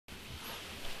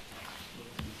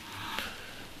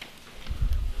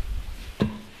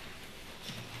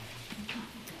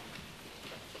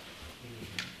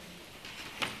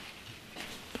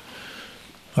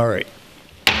All right.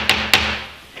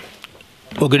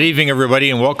 Well, good evening, everybody,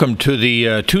 and welcome to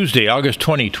the Tuesday, August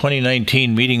 20,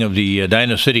 2019 meeting of the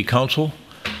Edina City Council.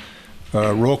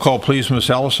 Roll call, please,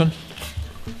 Ms. Allison.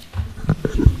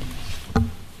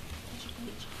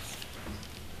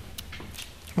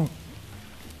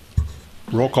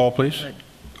 Roll call, please.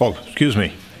 Oh, excuse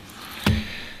me.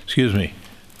 Excuse me.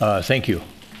 Thank you.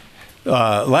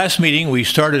 Last meeting, we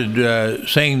started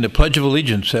saying the Pledge of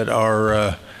Allegiance at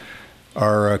our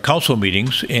council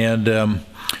meetings, and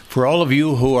for all of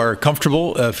you who are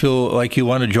comfortable, feel like you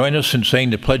want to join us in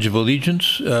saying the Pledge of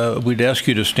Allegiance, we'd ask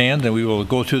you to stand, and we will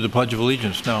go through the Pledge of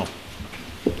Allegiance now.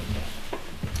 I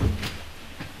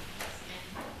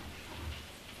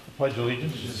pledge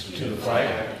allegiance to the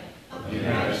flag of the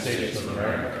United States of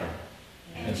America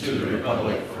and to the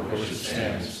republic for which it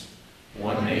stands,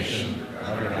 one nation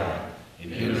under God,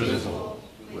 indivisible,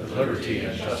 with liberty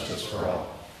and justice for all.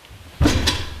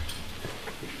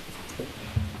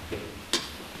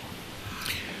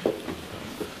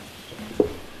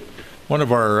 One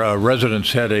of our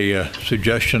residents had a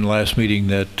suggestion last meeting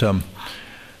that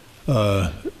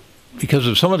because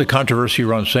of some of the controversy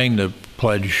around saying the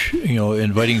pledge, you know,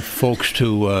 inviting folks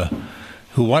to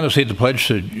who want to say the pledge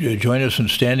to join us in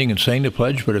standing and saying the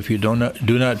pledge, but if you do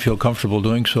not feel comfortable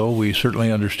doing so, we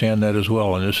certainly understand that as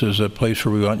well. And this is a place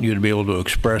where we want you to be able to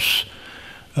express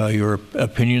your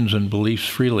opinions and beliefs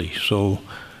freely. So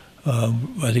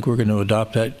I think we're going to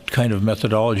adopt that kind of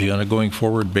methodology on a going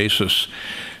forward basis.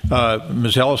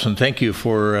 Ms. Allison, thank you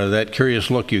for that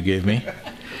curious look you gave me.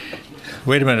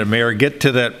 Wait a minute, Mayor, get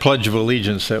to that Pledge of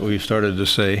Allegiance that we started to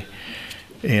say.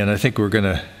 And I think we're going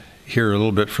to hear a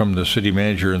little bit from the city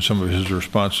manager and some of his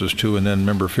responses too, and then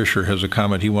Member Fisher has a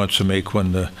comment he wants to make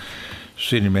when the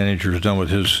city manager is done with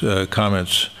his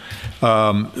comments.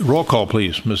 Roll call,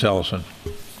 please, Ms. Allison.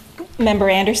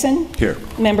 Member Anderson? Here.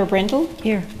 Member Brindle?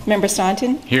 Here. Member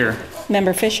Staunton? Here.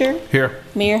 Member Fisher? Here.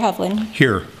 Mayor Hovland?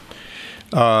 Here.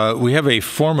 We have a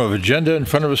form of agenda in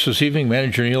front of us this evening.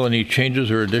 Manager Neal, any changes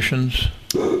or additions,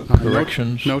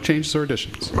 corrections? No changes or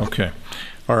additions. Okay.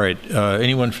 All right.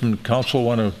 Anyone from the council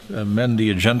want to amend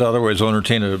the agenda? Otherwise, I'll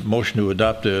entertain a motion to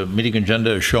adopt the meeting agenda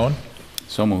as shown.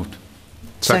 So moved.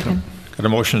 Second. Got a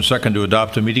motion and second to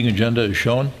adopt the meeting agenda as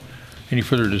shown. Any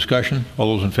further discussion?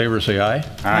 All those in favor say aye.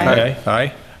 Aye.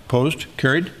 Aye. Opposed?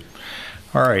 Carried?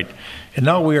 All right. And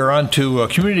now we are on to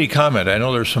community comment. I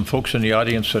know there's some folks in the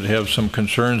audience that have some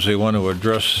concerns they want to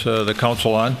address the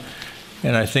council on.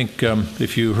 And I think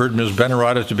if you heard Ms.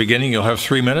 Benarott at the beginning, you'll have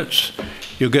 3 minutes.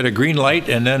 You'll get a green light,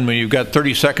 and then when you've got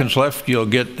 30 seconds left, you'll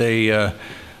get a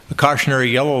cautionary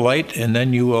yellow light, and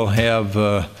then you will have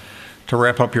to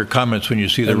wrap up your comments when you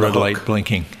see the red light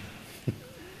blinking.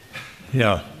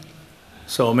 Yeah.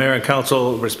 So Mayor and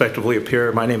Council respectively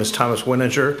appear. My name is Thomas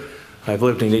Wininger. I've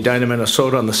lived in Edina,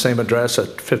 Minnesota on the same address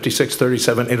at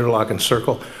 5637 Interlochen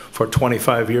Circle for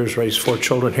 25 years, raised 4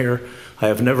 children here. I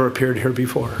have never appeared here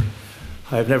before.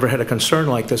 I have never had a concern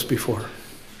like this before.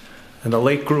 And the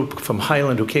lake group from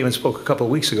Highland who came and spoke a couple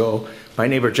of weeks ago, my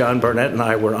neighbor John Barnett and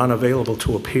I were unavailable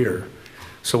to appear.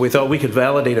 So we thought we could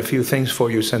validate a few things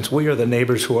for you since we are the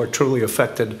neighbors who are truly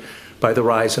affected by the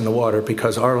rise in the water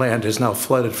because our land is now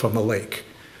flooded from the lake.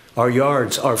 Our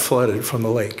yards are flooded from the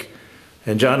lake.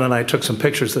 And John and I took some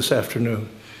pictures this afternoon.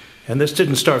 And this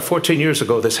didn't start 14 years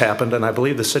ago, this happened, and I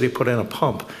believe the city put in a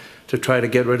pump to try to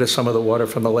get rid of some of the water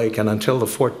from the lake. And until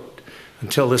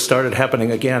this started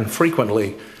happening again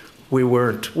frequently, we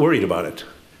weren't worried about it.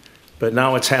 But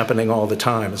now it's happening all the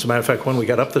time. As a matter of fact, when we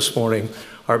got up this morning,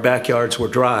 our backyards were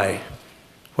dry.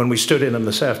 When we stood in them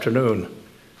this afternoon,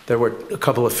 there were a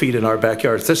couple of feet in our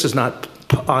backyards. This is not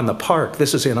on the park,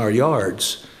 this is in our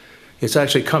yards. It's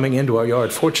actually coming into our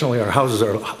yard. Fortunately, our houses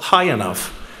are high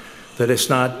enough that it's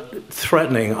not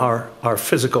threatening our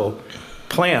physical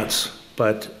plants.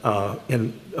 But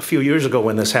a few years ago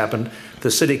when this happened, the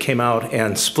city came out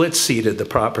and split seeded the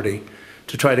property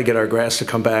to try to get our grass to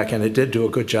come back, and it did do a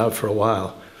good job for a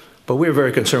while. But we were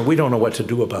very concerned. We don't know what to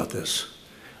do about this.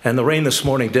 And the rain this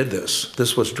morning did this.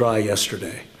 This was dry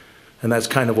yesterday. And that's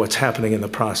kind of what's happening in the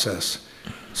process.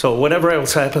 So whatever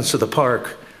else happens to the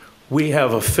park, we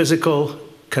have a physical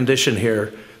condition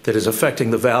here that is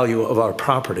affecting the value of our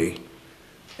property.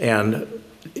 And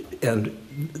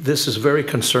this is very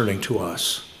concerning to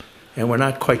us. And we're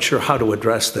not quite sure how to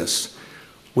address this.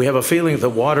 We have a feeling that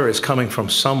water is coming from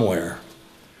somewhere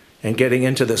and getting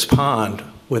into this pond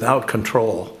without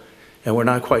control. And we're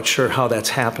not quite sure how that's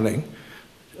happening.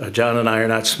 John and I are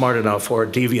not smart enough or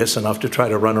devious enough to try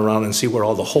to run around and see where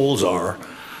all the holes are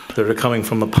that are coming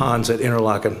from the ponds at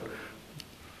Interlochen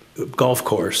Golf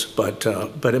Course, but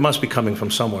it must be coming from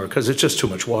somewhere because it's just too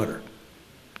much water.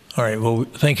 All right, well,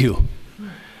 thank you.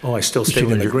 Oh, I still stayed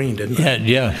in the green, didn't I?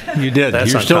 Yeah, you did.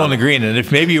 That's You're on still top. in the green, and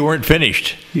if maybe you weren't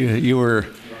finished, you were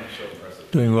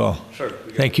doing well. Sure.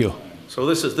 Thank you. So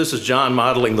this is John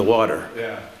modeling the water.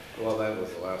 Yeah, well, that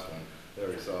was the last one. There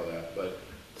we saw that, but.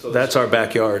 So That's our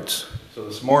backyards. So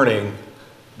this morning,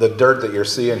 the dirt that you're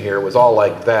seeing here was all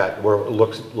like that, where it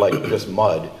looks like just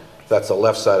mud. That's the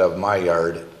left side of my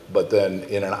yard, but then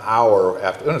in an hour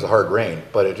after, it was a hard rain,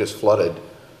 but it just flooded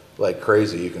like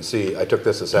crazy. You can see, I took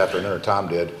this afternoon, or Tom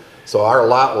did. So our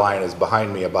lot line is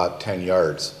behind me about 10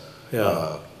 yards.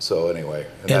 Yeah. So anyway,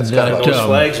 and And that's kind of, Those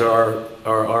flags are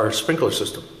our sprinkler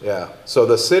system. yeah. So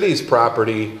the city's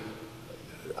property,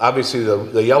 obviously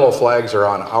the yellow flags are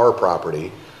on our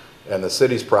property, and the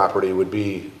city's property would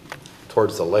be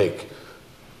towards the lake.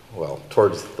 Well,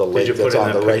 towards the Did lake you put that's in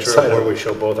on that the right picture side where of we it.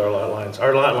 show both our lot lines?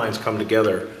 Our lot lines come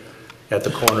together at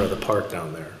the corner of the park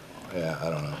down there. Yeah, I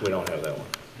don't know. We don't have that one.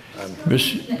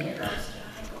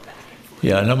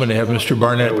 Yeah, and I'm going to have Mr.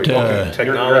 Barnett,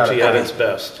 Technology at its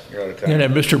best. You're out of and time.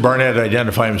 have Mr. Barnett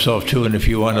identify himself too, and if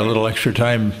you want a little extra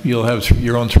time, you'll have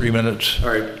your own 3 minutes. All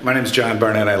right, my name's John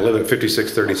Barnett. I live at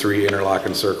 5633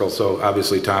 Interlochen Circle, so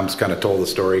obviously Tom's kind of told the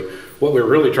story. What we're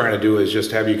really trying to do is just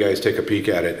have you guys take a peek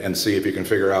at it and see if you can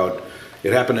figure out.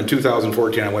 It happened in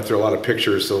 2014. I went through a lot of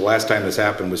pictures, so the last time this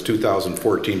happened was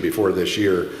 2014, before this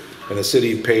year, and the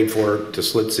city paid for it to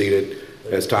slit seed it.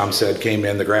 As Tom said, came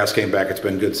in, the grass came back, it's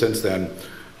been good since then.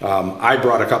 I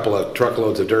brought a couple of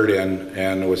truckloads of dirt in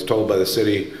and was told by the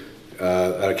city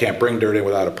that I can't bring dirt in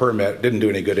without a permit. Didn't do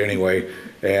any good anyway.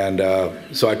 And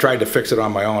so I tried to fix it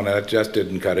on my own, and it just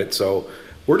didn't cut it. So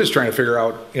we're just trying to figure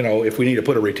out, you know, if we need to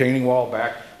put a retaining wall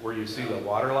back where you see the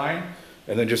water line,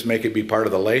 and then just make it be part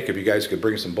of the lake. If you guys could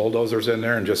bring some bulldozers in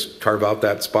there and just carve out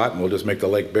that spot, and we'll just make the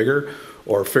lake bigger,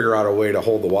 or figure out a way to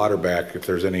hold the water back if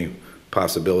there's any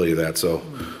possibility of that. So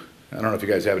I don't know if you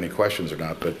guys have any questions or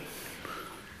not, but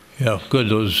Yeah, good.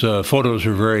 Those photos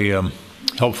are very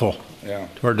helpful yeah.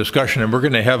 to our discussion, and we're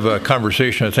going to have a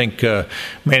conversation. I think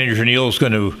Manager Neal is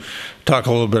going to talk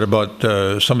a little bit about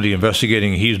some of the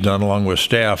investigating he's done along with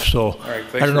staff. So right,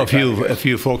 I don't know for your time, if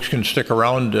you folks can stick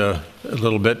around a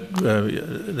little bit.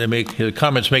 The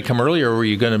comments may come earlier, or are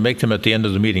you going to make them at the end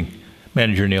of the meeting,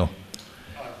 Manager Neal?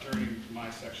 During my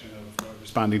section of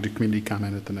responding to community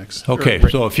comment at the next. Okay,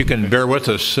 so if you can bear with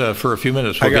us for a few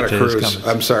minutes, I we'll got get a to his cruise. comments.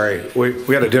 I'm sorry.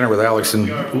 We had a dinner with Alex, and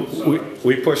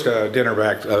we pushed a dinner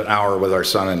back an hour with our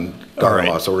son and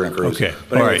daughter-in-law, All right. so we're going to cruise. Okay,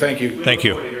 But anyway, all right. thank you. Thank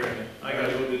you. I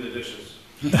gotta go do the dishes.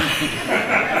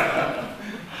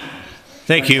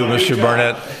 Thank you, Mr.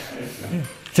 Barnett.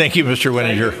 Thank you, Mr.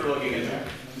 Winninger.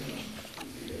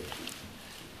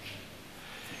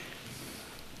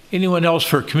 Anyone else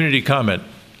for community comment?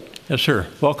 Yes, sir.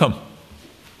 Welcome.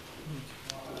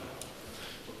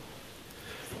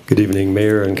 Good evening,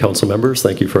 Mayor and council members.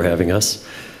 Thank you for having us.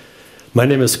 My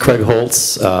name is Craig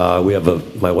Holtz. My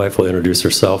wife will introduce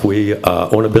herself. We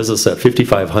own a business at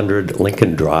 5500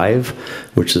 Lincoln Drive,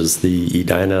 which is the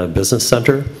Edina Business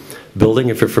Center building,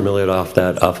 if you're familiar off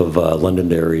of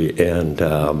Londonderry and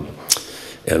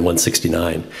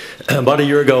 169. About a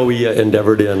year ago, we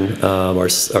endeavored in our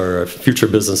future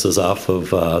businesses off of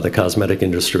the cosmetic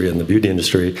industry and the beauty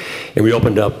industry, and we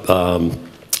opened up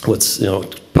what's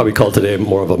probably called today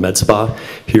more of a med spa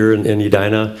here in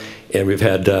Edina, and we've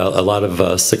had a lot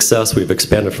of success. We've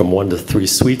expanded from 1 to 3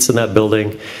 suites in that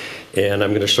building, and I'm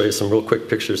going to show you some real quick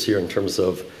pictures here in terms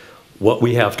of what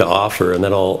we have to offer, and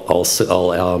then I'll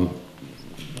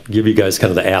give you guys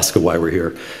kind of the ask of why we're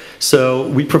here. So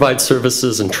we provide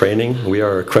services and training. We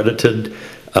are accredited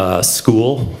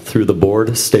school through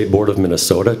the State Board of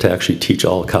Minnesota to actually teach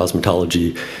all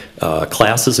cosmetology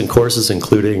classes and courses,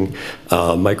 including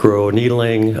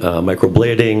micro-needling,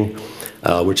 microblading,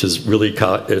 which is really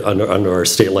under our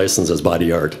state license as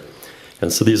body art.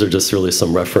 And so these are just really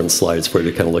some reference slides for you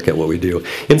to kind of look at what we do.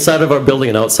 Inside of our building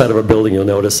and outside of our building, you'll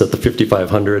notice at the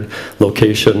 5500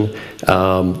 location,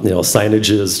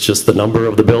 signage is just the number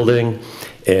of the building,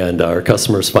 and our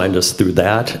customers find us through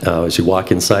that. As you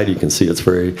walk inside, you can see it's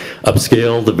very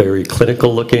upscale, very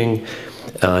clinical looking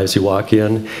as you walk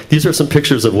in. These are some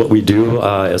pictures of what we do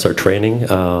as our training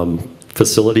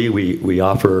facility. We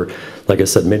offer, like I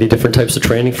said, many different types of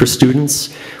training for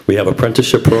students. We have an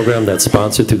apprenticeship program that's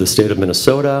sponsored through the state of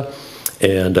Minnesota,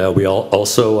 and we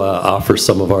also offer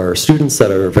some of our students that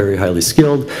are very highly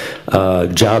skilled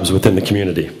jobs within the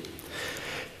community.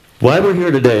 Why we're here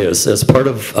today is as part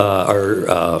of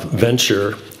our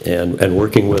venture and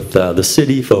working with the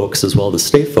city folks as well as the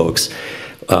state folks,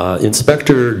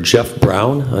 Inspector Jeff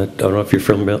Brown, I don't know if you're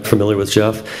familiar with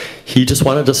Jeff, he just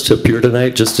wanted us to appear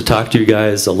tonight just to talk to you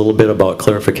guys a little bit about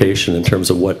clarification in terms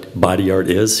of what body art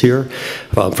is here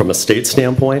from a state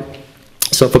standpoint.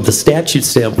 So from the statute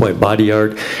standpoint, body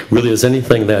art really is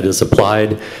anything that is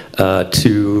applied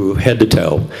to head to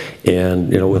toe. And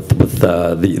with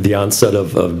the onset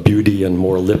of beauty and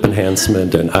more lip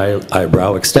enhancement and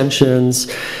eyebrow extensions,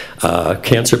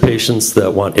 cancer patients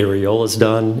that want areolas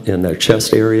done in their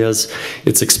chest areas,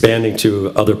 it's expanding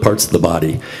to other parts of the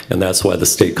body. And that's why the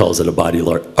state calls it a body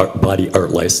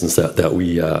art license that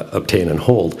we obtain and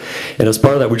hold. And as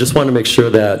part of that, we just want to make sure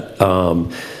that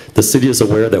the city is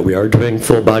aware that we are doing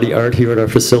full body art here at our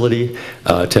facility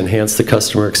to enhance the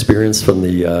customer experience from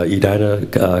the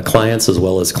Edina clients, as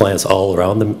well as clients all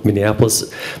around the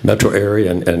Minneapolis metro area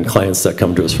and clients that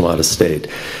come to us from out of state.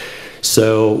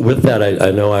 So with that,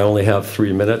 I know I only have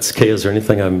 3 minutes. Kay, is there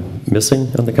anything I'm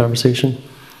missing on the conversation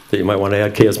that you might want to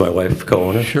add? Kay is my wife,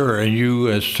 co-owner. Sure, and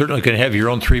you certainly can have your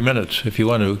own 3 minutes if you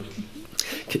want to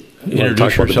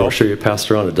introduce yourself. About the brochure you passed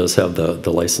around, it does have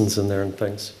the license in there and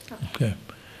things. Okay.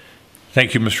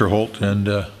 Thank you, Mr. Holt,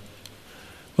 and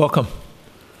welcome.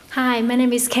 Hi, my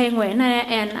name is Kay Nguyen,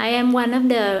 and I am one of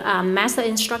the master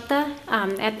instructor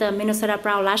at the Minnesota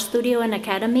Brow Lash Studio and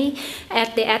Academy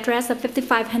at the address of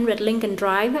 5500 Lincoln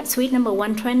Drive, suite number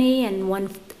 120 and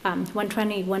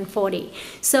 120, 140.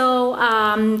 So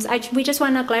we just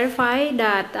want to clarify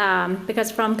that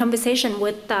because from conversation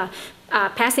with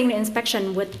passing the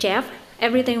inspection with Jeff,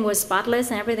 everything was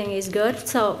spotless and everything is good.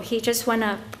 So he just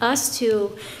wanted us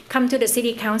to come to the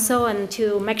city council and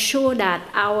to make sure that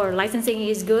our licensing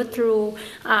is good through,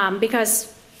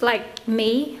 because like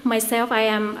myself, I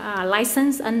am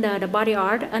licensed under the body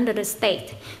art under the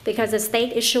state, because the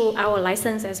state issue our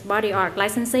license as body art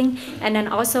licensing, and then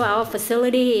also our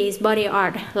facility is body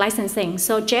art licensing.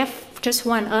 So Jeff just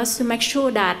want us to make sure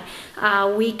that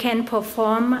we can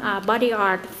perform body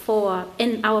art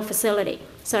in our facility.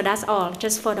 So that's all,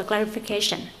 just for the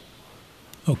clarification.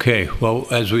 Okay, well,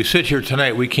 as we sit here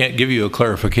tonight, we can't give you a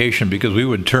clarification because we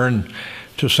would turn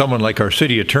to someone like our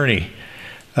city attorney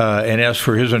and ask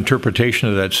for his interpretation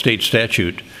of that state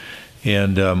statute,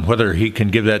 and whether he can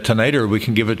give that tonight or we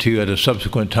can give it to you at a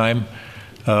subsequent time.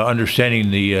 Understanding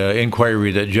the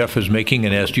inquiry that Jeff is making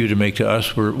and asked you to make to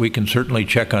us, we can certainly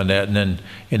check on that and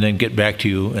then get back to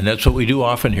you. And that's what we do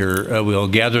often here. We'll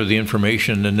gather the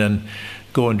information and then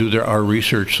go and do our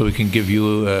research so we can give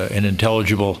you an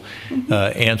intelligible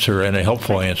answer and a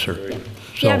helpful answer.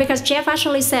 So, yeah, because Jeff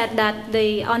actually said that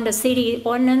on the city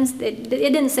ordinance, it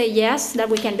didn't say yes, that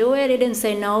we can do it. It didn't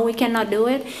say no, we cannot do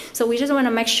it. So we just want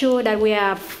to make sure that we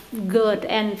are good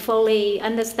and fully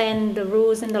understand the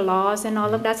rules and the laws and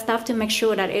all of that stuff to make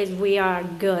sure that we are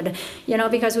good.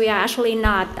 Because we are actually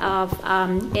not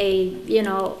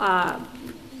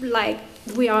like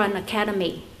we are an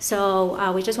academy.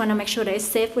 So we just want to make sure that it's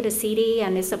safe with the city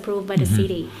and it's approved by the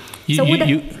city.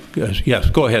 Yes,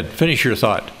 go ahead. Finish your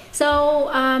thought. So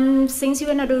since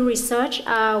you're going to do research,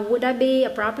 would that be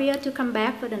appropriate to come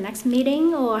back for the next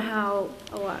meeting, or how?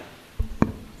 Or?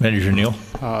 Manager Neal?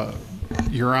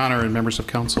 Your Honor and members of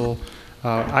council,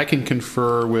 I can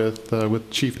confer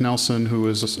with Chief Nelson, who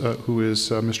is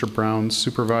Mr. Brown's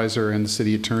supervisor, and the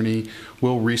city attorney.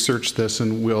 We'll research this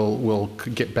and we'll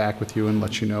get back with you and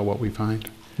let you know what we find.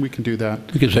 We can do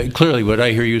that. Because clearly what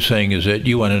I hear you saying is that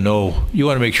you want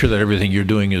to make sure that everything you're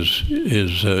doing is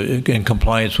in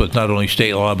compliance with not only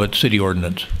state law but city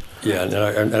ordinance. Yeah,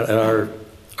 and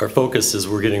our focus is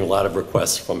we're getting a lot of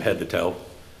requests from head to toe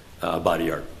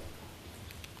body art.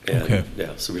 And, okay.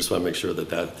 Yeah, so we just want to make sure that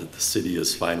the city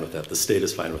is fine with that, the state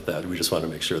is fine with that. We just want to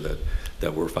make sure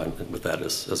that we're fine with that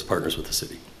as partners with the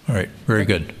city. All right, very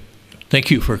good. Thank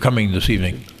you for coming this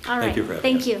evening. All right, thank you for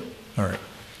having us. Thank you. All right.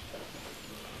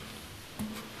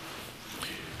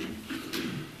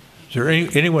 Is there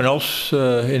anyone else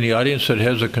in the audience that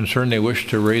has a concern they wish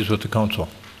to raise with the council?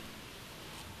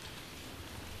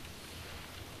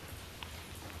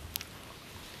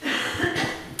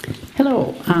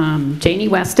 Hello, Janie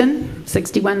Weston,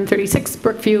 6136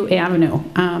 Brookview Avenue.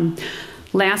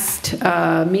 Last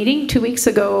meeting 2 weeks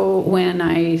ago, when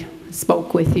I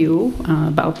spoke with you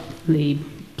about the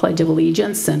Pledge of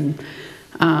Allegiance and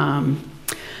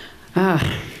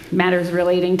matters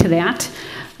relating to that,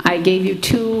 I gave you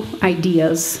 2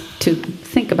 ideas to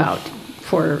think about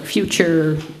for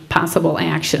future possible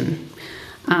action.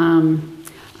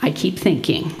 I keep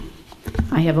thinking.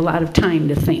 I have a lot of time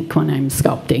to think when I'm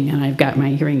sculpting, and I've got my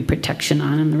hearing protection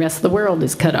on, and the rest of the world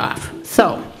is cut off.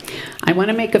 So I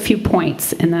want to make a few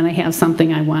points, and then I have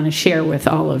something I want to share with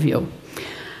all of you.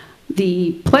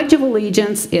 The Pledge of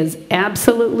Allegiance is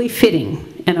absolutely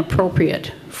fitting and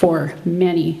appropriate for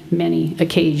many, many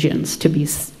occasions to be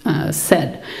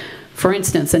said. For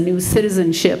instance, a new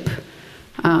citizenship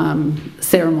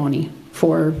ceremony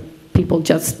for people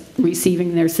just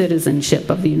receiving their citizenship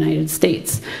of the United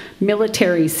States,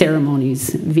 military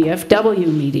ceremonies,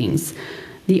 VFW meetings,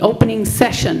 the opening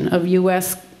session of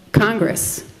U.S.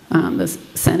 Congress, the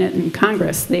Senate and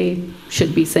Congress, they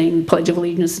should be saying the Pledge of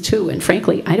Allegiance too. And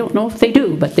frankly, I don't know if they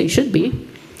do, but they should be,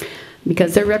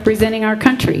 because they're representing our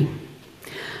country.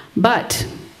 But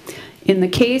in the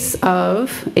case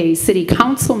of a city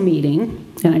council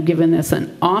meeting, and I've given this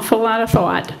an awful lot of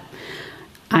thought,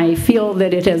 I feel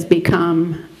that it has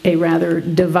become a rather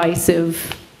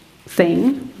divisive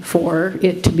thing for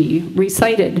it to be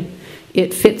recited.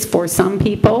 It fits for some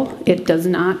people, it does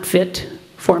not fit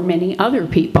for many other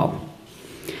people.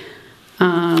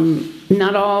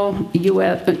 Not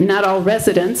all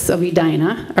residents of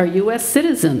Edina are U.S.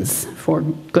 citizens, for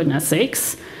goodness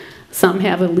sakes. Some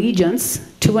have allegiance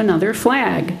to another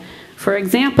flag. For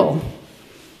example,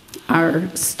 our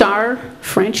STAR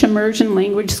French Immersion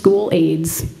Language School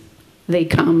aides, they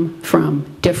come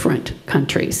from different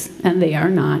countries, and they are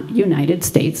not United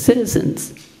States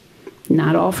citizens.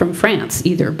 Not all from France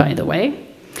either, by the way.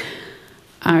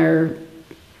 Our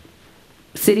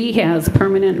city has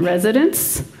permanent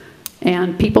residents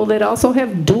and people that also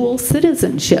have dual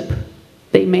citizenship.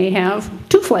 They may have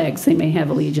two flags they may have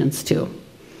allegiance to.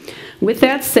 With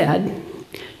that said,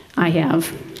 I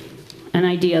have an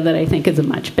idea that I think is a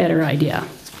much better idea.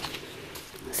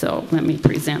 So let me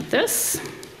present this.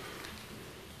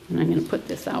 And I'm going to put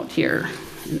this out here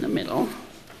in the middle.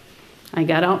 I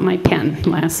got out my pen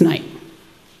last night.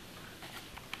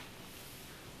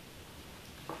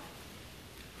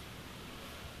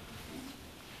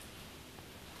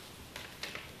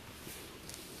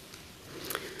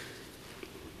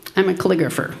 I'm a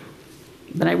calligrapher,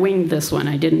 but I winged this one.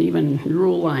 I didn't even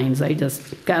rule lines. I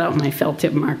just got out my felt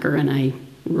tip marker and I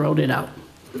wrote it out.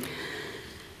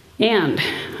 And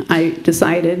I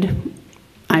decided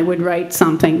I would write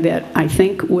something that I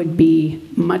think would be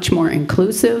much more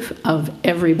inclusive of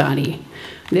everybody.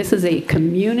 This is a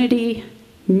community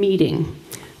meeting.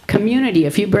 Community,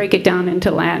 if you break it down into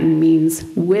Latin, means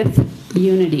with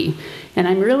unity. And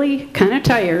I'm really kind of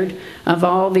tired of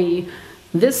all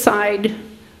this side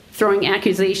throwing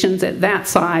accusations at that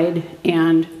side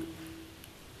and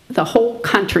the whole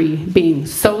country being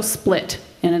so split.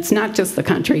 And it's not just the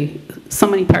country. So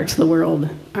many parts of the world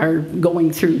are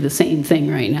going through the same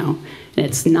thing right now. And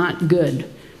it's not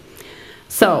good.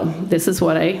 So this is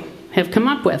what I have come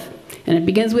up with. And it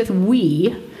begins with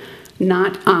we,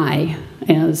 not I,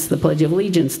 as the Pledge of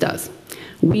Allegiance does.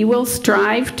 We will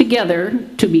strive together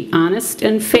to be honest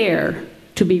and fair,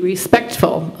 to be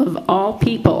respectful of all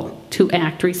people, to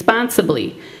act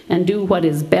responsibly, and do what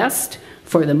is best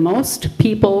for the most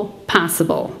people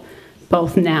possible,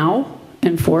 both now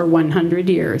and for 100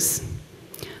 years.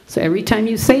 So every time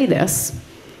you say this,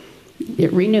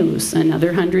 it renews another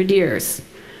 100 years.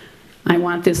 I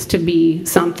want this to be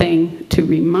something to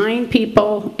remind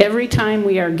people every time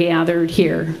we are gathered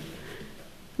here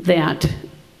that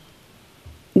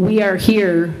we are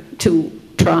here to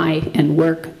try and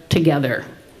work together.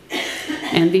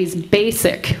 And these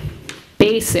basic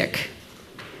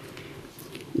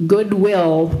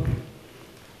goodwill,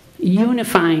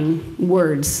 unifying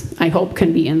words, I hope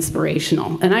can be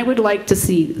inspirational. And I would like to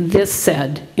see this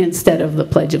said instead of the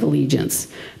Pledge of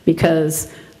Allegiance,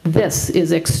 because this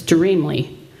is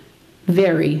extremely,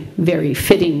 very, very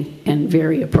fitting and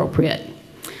very appropriate.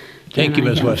 Thank you,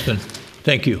 Ms. Weston.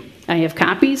 Thank you. I have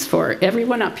copies for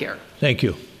everyone up here. Thank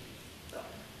you.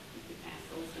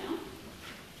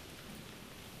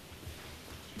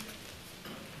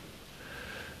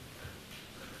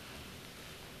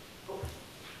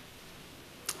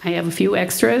 I have a few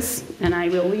extras, and I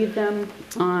will leave them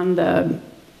on the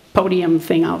podium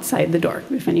thing outside the door,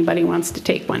 if anybody wants to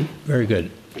take one. Very good.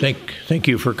 Thank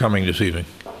you for coming this evening.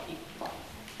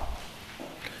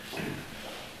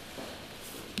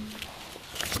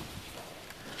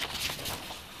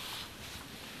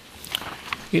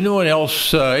 Anyone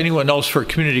else for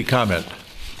community comment?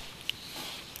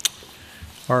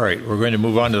 All right, we're going to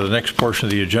move on to the next portion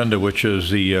of the agenda, which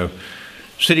is the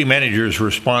City Manager's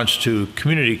response to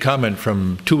community comment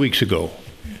from 2 weeks ago.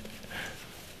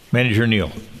 Manager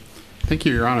Neal. Thank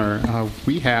you, Your Honor.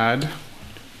 We had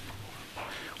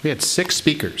 6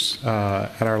 speakers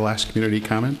at our last community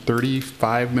comment,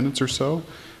 35 minutes or so,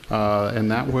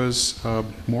 and that was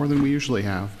more than we usually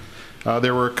have.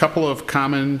 There were a couple of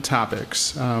common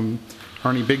topics. Arnie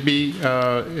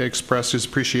Bigby expressed his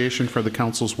appreciation for the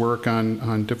council's work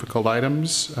on difficult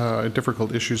items,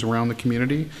 difficult issues around the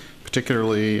community,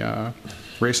 particularly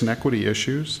race and equity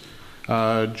issues.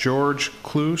 George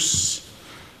Kloos,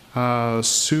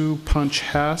 Sue Punch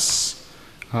Hess,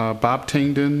 Bob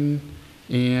Tangden,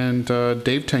 and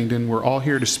Dave Tangden were all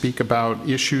here to speak about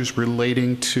issues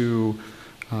relating to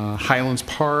Highlands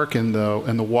Park and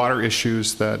the water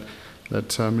issues that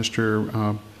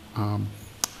Mr.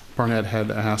 Barnett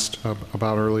had asked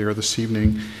about earlier this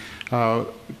evening.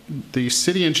 The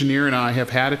city engineer and I have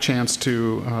had a chance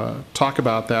to talk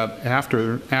about that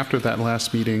after that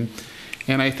last meeting,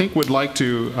 and I think would like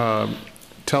to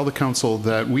tell the council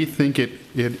that we think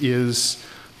there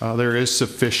is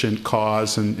sufficient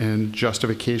cause and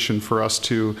justification for us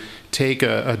to take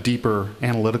a deeper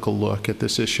analytical look at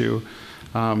this issue.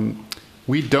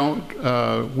 We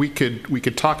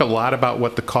could talk a lot about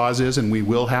what the cause is, and we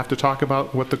will have to talk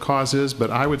about what the cause is, but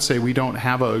I would say we don't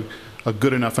have a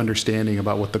good enough understanding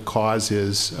about what the cause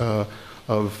is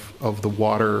of the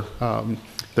water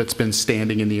that's been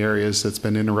standing in the areas that's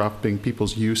been interrupting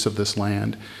people's use of this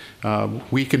land.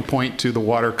 We can point to the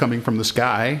water coming from the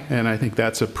sky, and I think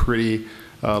that's a pretty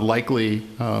likely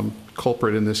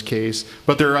culprit in this case,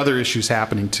 but there are other issues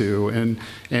happening too,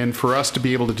 and for us to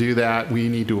be able to do that, we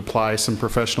need to apply some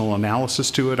professional analysis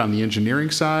to it on the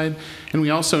engineering side, and we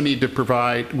also need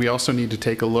to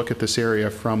take a look at this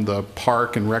area from the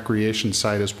park and recreation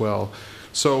side as well.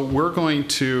 So we're going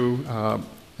to,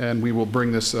 and we will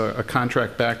bring this a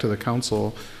contract back to the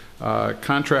council,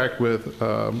 contract with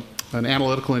an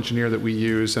analytical engineer that we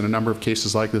use in a number of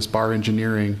cases like this, Bar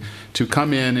Engineering, to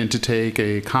come in and to take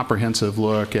a comprehensive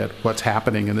look at what's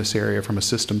happening in this area from a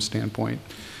system standpoint.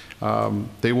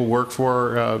 They will work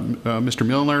for Mr.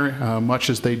 Milner, much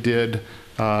as they did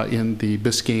in the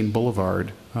Biscayne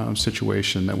Boulevard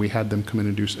situation that we had them come in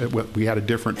and do. We had a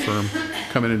different firm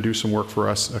come in and do some work for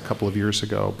us a couple of years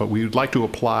ago, but we would like to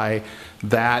apply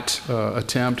that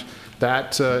attempt.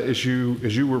 That, as you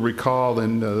will recall,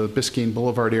 in the Biscayne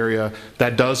Boulevard area,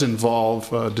 that does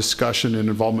involve discussion and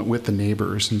involvement with the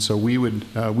neighbors, and so we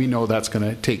know that's going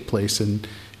to take place in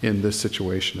this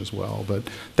situation as well. But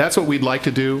that's what we'd like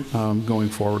to do going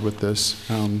forward with this.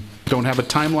 Don't have a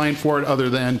timeline for it other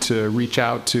than to reach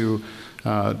out to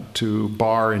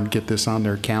Bar and get this on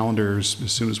their calendars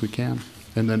as soon as we can,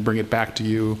 and then bring it back to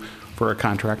you for a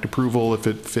contract approval if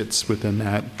it fits within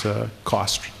that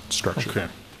cost structure. Okay.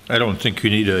 I don't think you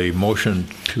need a motion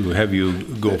to have you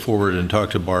go forward and talk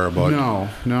to Bar about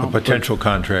a potential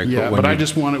contract. Yeah, but I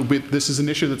just want to, this is an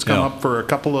issue that's come up for a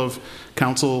couple of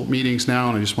council meetings now,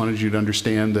 and I just wanted you to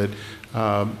understand that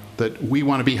that we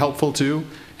want to be helpful too,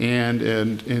 and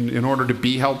in order to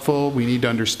be helpful, we need to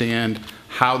understand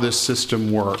how this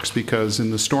system works, because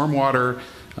in the stormwater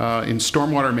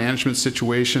management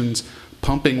situations,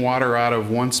 pumping water out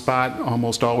of one spot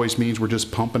almost always means we're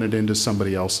just pumping it into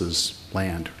somebody else's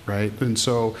land, right? And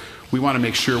so we want to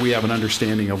make sure we have an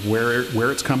understanding of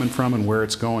where it's coming from and where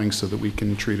it's going so that we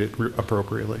can treat it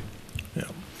appropriately. Yeah.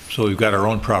 So we've got our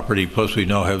own property, plus we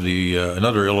now have the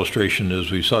another illustration,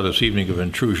 as we saw this evening, of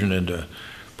intrusion into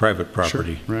private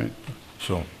property. Sure, right.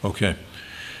 So, okay.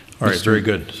 All right, very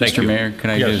good. Thank you. Mr. Mayor, can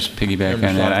I just piggyback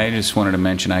on that? I just wanted to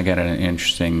mention I got an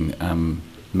interesting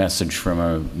message from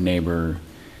a neighbor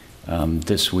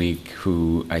this week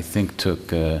who I think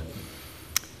took an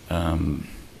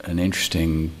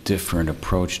interesting, different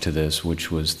approach to this, which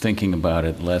was thinking about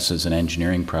it less as an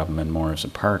engineering problem and more as a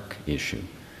park issue.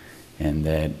 And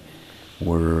that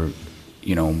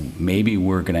maybe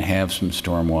we're going to have some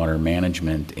stormwater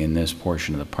management in this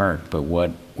portion of the park, but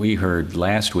what we heard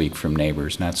last week from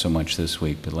neighbors, not so much this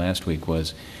week, but last week,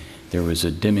 was there was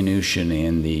a diminution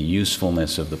in the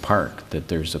usefulness of the park, that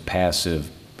there's a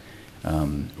passive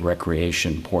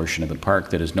recreation portion of the park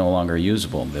that is no longer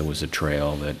usable. There was a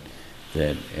trail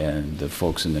and the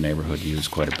folks in the neighborhood use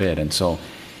quite a bit. And so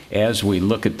as we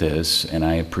look at this, and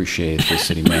I appreciate the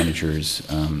city manager's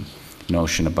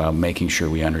notion about making sure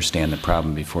we understand the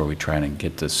problem before we try to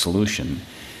get the solution,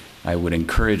 I would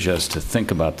encourage us to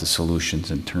think about the solutions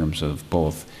in terms of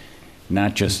both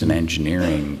not just an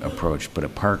engineering approach, but a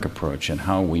park approach, and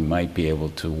how we might be able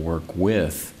to work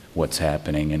with what's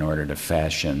happening in order to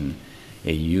fashion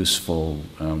a useful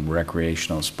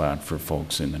recreational spot for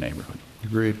folks in the neighborhood.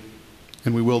 Agreed.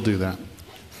 And we will do that.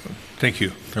 Thank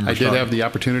you. I did have the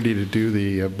opportunity to do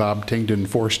the Bob Tangden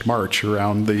forced march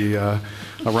around the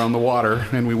water,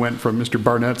 and we went from Mr.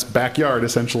 Barnett's backyard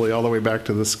essentially all the way back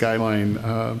to the skyline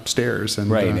stairs. And,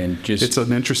 right, and just it's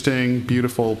an interesting,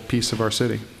 beautiful piece of our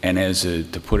city. And as to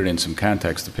put it in some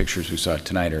context, the pictures we saw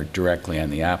tonight are directly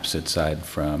on the opposite side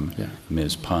from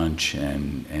Ms. Punch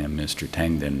and Mr.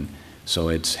 Tangden. So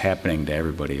it's happening to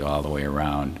everybody all the way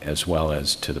around, as well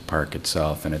as to the park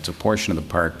itself. And it's a portion of the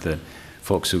park that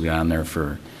folks who get on there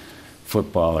for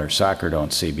football or soccer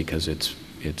don't see, because it's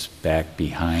back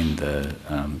behind the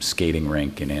skating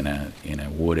rink and in a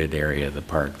wooded area of the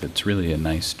park. That's really a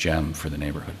nice gem for the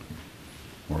neighborhood,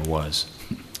 or was.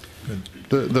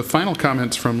 The final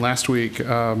comments from last week,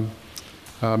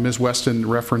 Ms. Weston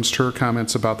referenced her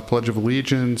comments about the Pledge of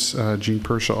Allegiance. Jean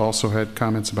Persha also had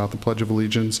comments about the Pledge of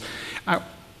Allegiance.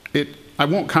 I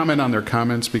won't comment on their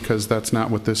comments because that's not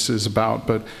what this is about,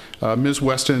 but Ms.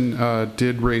 Weston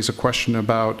did raise a question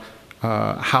about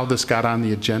how this got on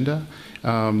the agenda.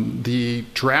 The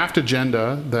draft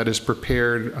agenda that is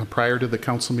prepared prior to the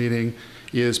council meeting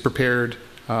is prepared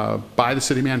by the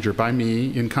city manager, by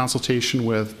me, in consultation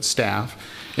with staff.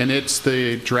 And it's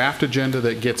the draft agenda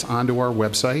that gets onto our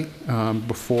website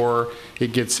before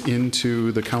it gets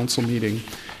into the council meeting.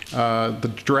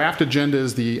 The draft agenda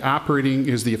is the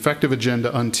effective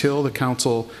agenda until the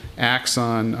council acts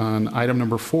on item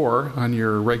number 4 on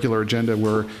your regular agenda,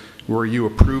 where you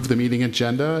approve the meeting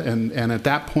agenda, and at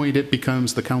that point it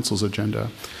becomes the council's agenda.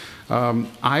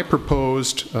 I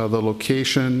proposed the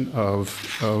location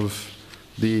of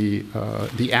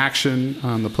the action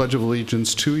on the Pledge of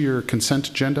Allegiance to your consent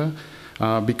agenda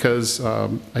because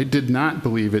I did not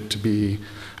believe it to be.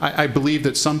 I believe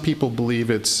that some people believe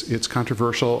it's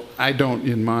controversial. I don't,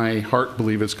 in my heart,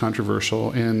 believe it's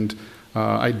controversial, and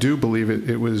I do believe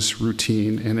it was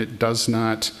routine, and it does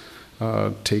not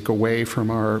take away from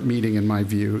our meeting, in my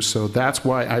view. So that's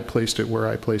why I placed it where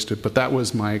I placed it. But that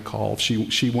was my call. She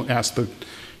asked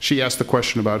the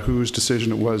question about whose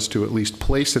decision it was to at least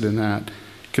place it in that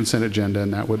consent agenda,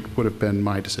 and that would have been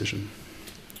my decision.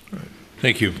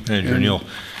 Thank you, Manager Neal.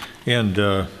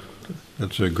 And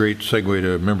that's a great segue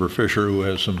to Member Fisher, who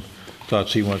has some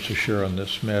thoughts he wants to share on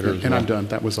this matter as well. And I'm done.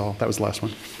 That was all. That was the last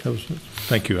one.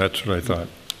 Thank you. That's what I thought.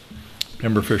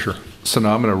 Member Fisher. So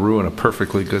now I'm going to ruin a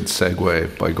perfectly good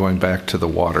segue by going back to the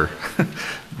water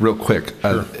real quick.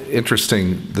 Sure.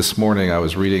 Interesting, this morning I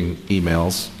was reading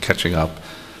emails, catching up,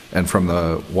 and from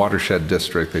the watershed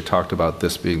district, they talked about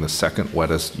this being the second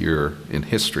wettest year in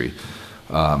history.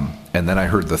 And then I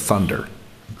heard the thunder.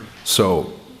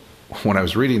 So when I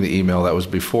was reading the email, that was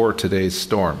before today's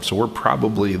storm. So we're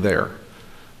probably there,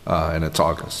 and it's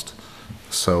August.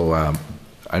 So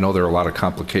I know there are a lot of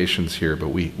complications here, but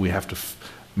we have to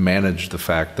manage the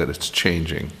fact that it's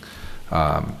changing,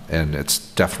 and it's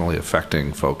definitely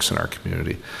affecting folks in our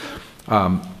community.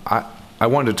 I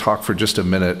wanted to talk for just a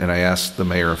minute, and I asked the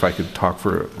mayor if I could talk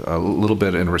for a little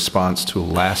bit in response to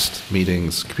last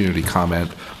meeting's community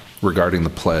comment regarding the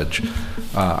pledge.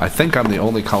 I think I'm the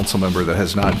only council member that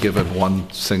has not given one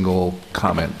single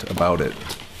comment about it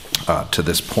to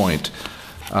this point.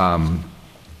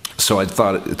 So I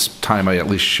thought it's time I at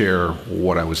least share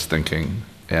what I was thinking,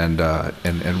 and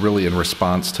really in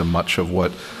response to much of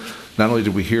what not only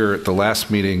did we hear at the last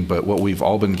meeting, but what we've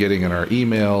all been getting in our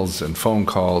emails and phone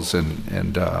calls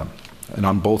and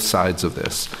on both sides of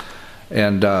this.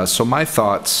 And so my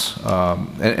thoughts,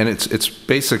 and it's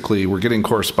basically, we're getting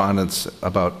correspondence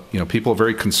about, people are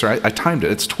very concerned. I timed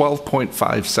it. It's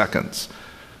 12.5 seconds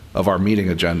of our meeting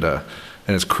agenda,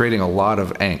 and it's creating a lot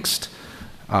of angst.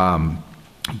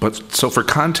 But so for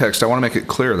context, I want to make it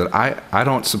clear that I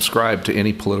don't subscribe to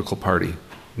any political party.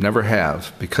 Never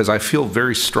have, because I feel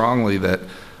very strongly that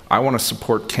I want to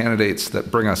support candidates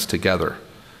that bring us together,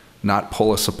 not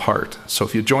pull us apart. So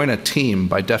if you join a team,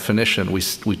 by definition, we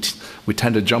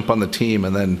tend to jump on the team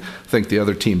and then think the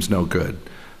other team's no good.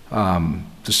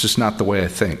 It's just not the way I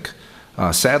think.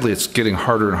 Sadly, it's getting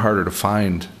harder and harder to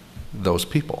find those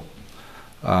people.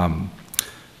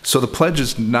 So the pledge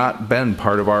has not been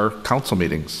part of our council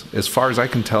meetings, as far as I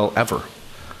can tell, ever.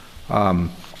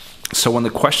 So when the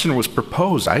question was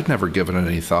proposed, I'd never given it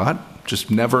any thought, just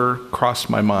never crossed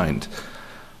my mind.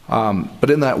 But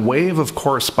in that wave of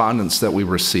correspondence that we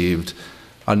received,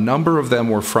 a number of them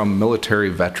were from military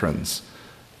veterans.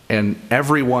 And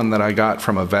everyone that I got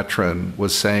from a veteran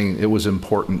was saying it was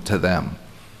important to them.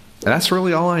 And that's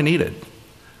really all I needed.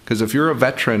 Because if you're a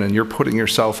veteran and you're putting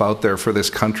yourself out there for this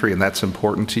country and that's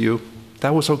important to you,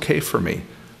 that was okay for me.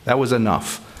 That was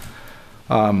enough.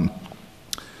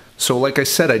 So like I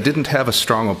said, I didn't have a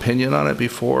strong opinion on it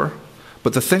before,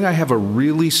 but the thing I have a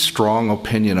really strong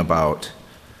opinion about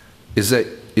is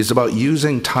about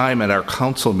using time at our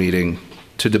council meeting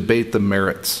to debate the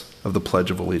merits of the Pledge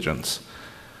of Allegiance.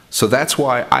 So that's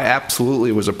why I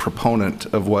absolutely was a proponent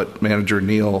of what Manager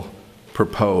Neal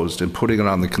proposed and putting it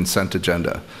on the consent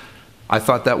agenda. I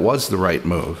thought that was the right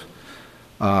move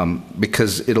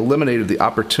because it eliminated the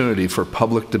opportunity for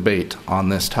public debate on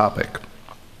this topic.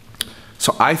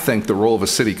 So I think the role of a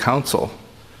city council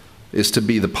is to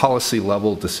be the policy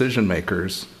level decision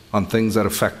makers on things that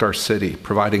affect our city,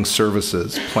 providing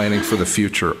services, planning for the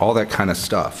future, all that kind of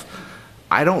stuff.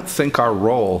 I don't think our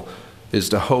role is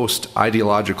to host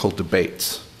ideological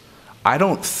debates. I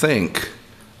don't think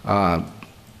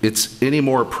it's any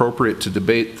more appropriate to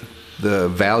debate the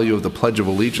value of the Pledge of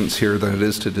Allegiance here than it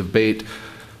is to debate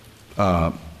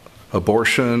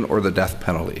abortion or the death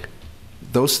penalty.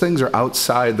 Those things are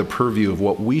outside the purview of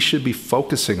what we should be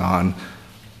focusing on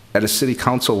at a city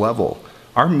council level.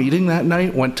 Our meeting that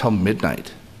night went till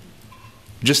midnight,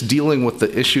 just dealing with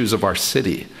the issues of our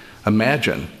city.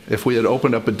 Imagine if we had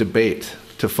opened up a debate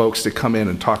to folks to come in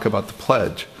and talk about the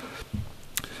pledge.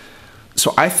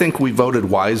 So I think we voted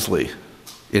wisely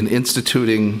in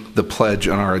instituting the pledge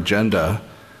on our agenda,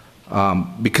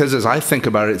 because as I think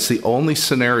about it, it's the only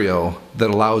scenario that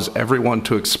allows everyone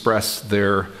to express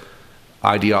their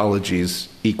ideologies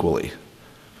equally.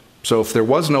 So if there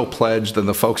was no pledge, then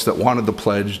the folks that wanted the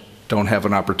pledge don't have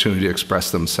an opportunity to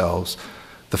express themselves.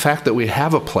 The fact that we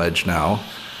have a pledge now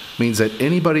means that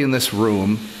anybody in this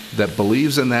room that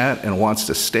believes in that and wants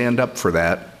to stand up for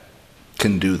that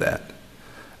can do that.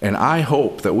 And I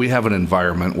hope that we have an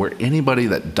environment where anybody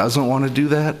that doesn't want to do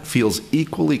that feels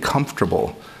equally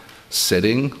comfortable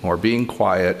sitting or being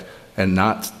quiet and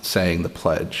not saying the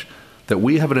pledge. That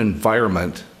we have an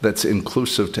environment that's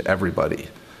inclusive to everybody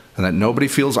and that nobody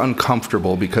feels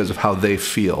uncomfortable because of how they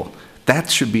feel. That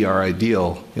should be our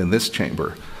ideal in this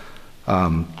chamber.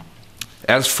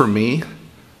 As for me,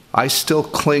 I still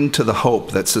cling to the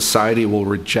hope that society will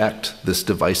reject this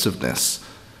divisiveness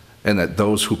and that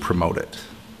those who promote it.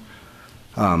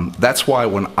 That's why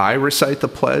when I recite the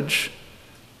pledge,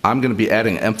 I'm going to be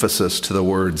adding emphasis to the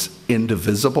words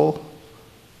indivisible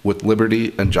with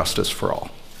liberty and justice for all.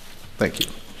 Thank you.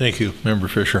 Thank you, Member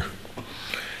Fisher.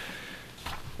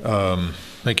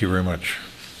 Thank you very much.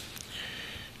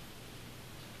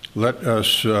 Let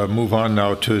us move on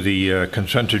now to the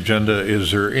consent agenda.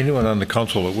 Is there anyone on the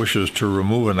council that wishes to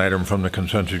remove an item from the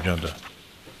consent agenda?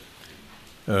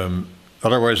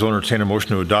 Otherwise, I'll entertain a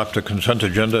motion to adopt the consent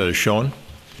agenda as shown.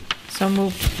 So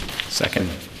moved. Second.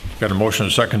 Got a motion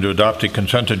and a second to adopt the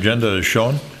consent agenda as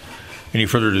shown. Any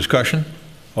further discussion?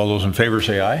 All those in favor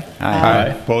say aye. Aye.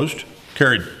 Opposed?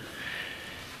 Carried.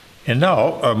 And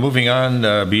now, moving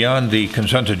on beyond the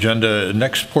consent agenda, the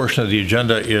next portion of the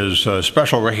agenda is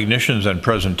special recognitions and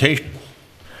presentation.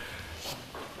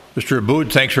 Mr.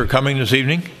 Aboud, thanks for coming this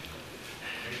evening.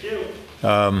 Thank you.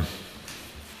 I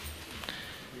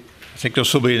think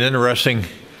this will be an interesting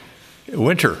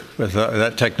winter with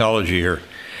that technology here.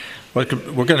 We're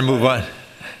going to move on.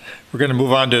 We're going to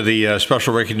move on to the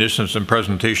special recognitions and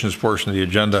presentations portion of the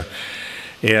agenda.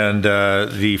 And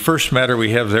the first matter we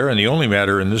have there, and the only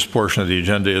matter in this portion of the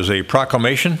agenda, is a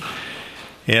proclamation.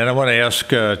 And I want to ask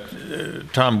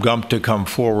Tom Gump to come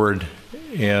forward.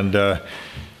 And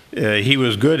he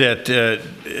was good at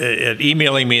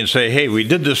emailing me and say, hey, we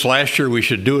did this last year, we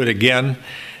should do it again.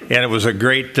 And it was a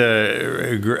great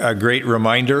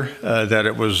reminder that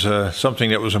it was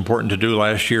something that was important to do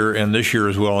last year and this year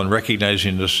as well, in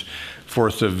recognizing this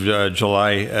 4th of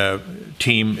July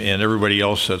team and everybody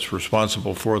else that's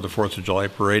responsible for the 4th of July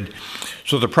parade.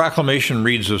 So the proclamation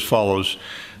reads as follows.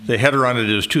 The header on it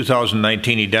is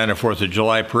 2019 Edina 4th of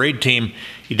July Parade Team,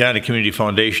 Edina Community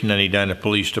Foundation, and Edina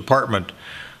Police Department.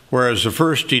 Whereas the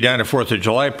first Edina 4th of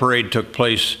July Parade took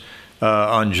place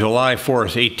on July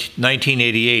 4th,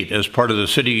 1988 as part of the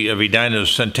City of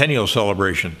Edina's Centennial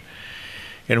Celebration.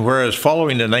 And whereas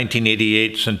following the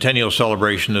 1988 Centennial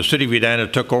Celebration, the City of Edina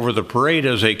took over the parade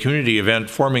as a community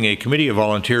event, forming a committee of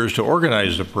volunteers to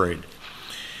organize the parade.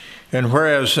 And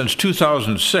whereas since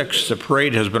 2006, the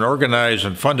parade has been organized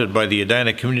and funded by the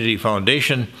Edina Community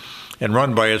Foundation and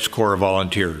run by its core of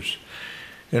volunteers.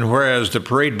 And whereas the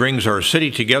parade brings our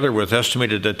city together with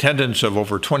estimated attendance of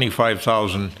over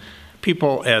 25,000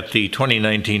 people at the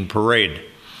 2019 parade.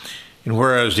 And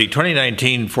whereas the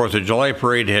 2019 4th of July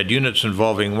parade had units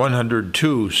involving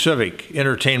 102 civic,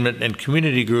 entertainment, and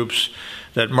community groups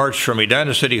that marched from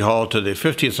Edina City Hall to the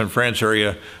 50th and France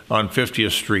area on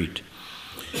 50th Street.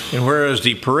 And whereas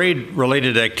the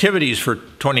parade-related activities for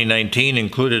 2019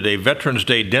 included a Veterans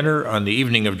Day dinner on the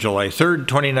evening of July 3rd,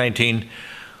 2019,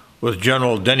 with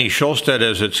General Denny Schulstedt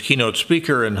as its keynote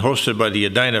speaker and hosted by the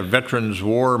Edina Veterans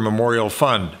War Memorial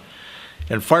Fund,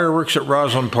 and fireworks at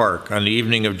Roslyn Park on the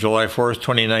evening of July 4th,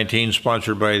 2019,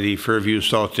 sponsored by the Fairview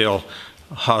Southdale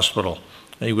Hospital.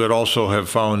 And you would also have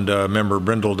found Member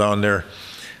Brindle down there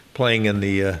playing in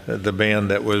the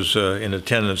band that was in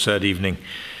attendance that evening.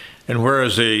 And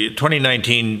whereas the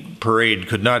 2019 parade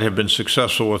could not have been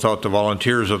successful without the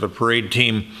volunteers of the parade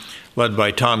team, led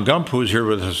by Tom Gump, who's here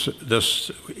with us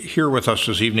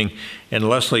this evening, and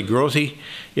Leslie Grothe.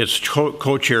 Its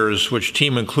co-chairs, which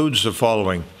team includes the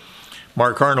following: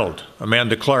 Mark Arnold,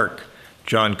 Amanda Clark,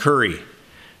 John Curry,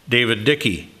 David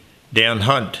Dickey, Dan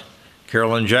Hunt,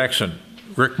 Carolyn Jackson,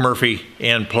 Rick Murphy,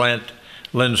 Ann Plant,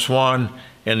 Lynn Swan,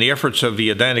 and the efforts of the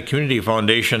Edina Community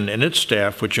Foundation and its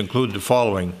staff, which include the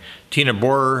following: Tina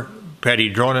Borer,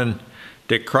 Patty Dronin,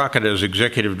 Dick Crockett as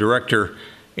Executive Director,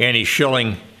 Annie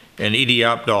Schilling, and Edie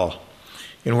Opdahl.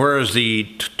 And whereas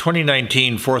the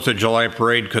 2019 4th of July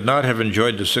Parade could not have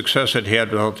enjoyed the success it had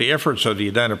without the efforts of the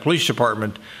Edina Police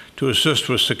Department to assist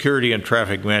with security and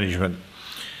traffic management.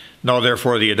 Now,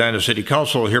 therefore, the Edina City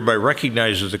Council hereby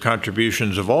recognizes the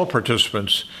contributions of all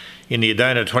participants in the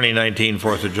Edina 2019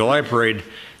 4th of July Parade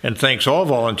and thanks all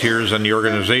volunteers and the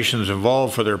organizations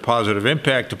involved for their positive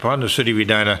impact upon the City of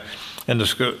Edina and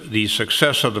the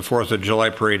success of the 4th of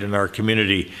July Parade in our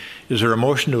community. Is there a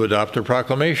motion to adopt the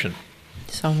proclamation?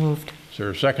 So moved. Is there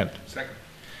a second? Second.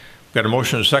 We've got a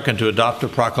motion and a second to adopt the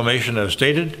proclamation as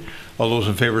stated. All those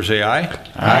in favor say aye.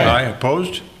 Aye. Aye.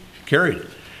 Opposed? Carried.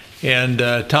 And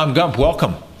Tom Gump,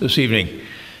 welcome this evening.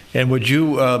 And would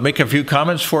you make a few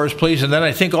comments for us, please? And then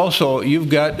I think also you've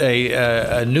got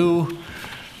a new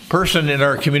person in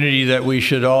our community that we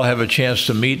should all have a chance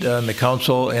to meet on the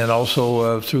council, and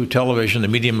also through television, the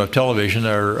medium of television,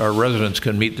 our residents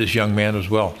can meet this young man as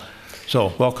well.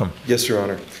 So, welcome. Yes, Your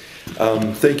Honor.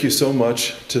 Thank you so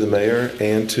much to the mayor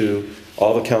and to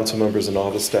all the council members and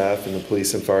all the staff and the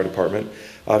police and fire department.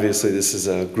 Obviously, this is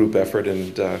a group effort,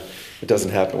 and it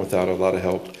doesn't happen without a lot of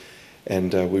help.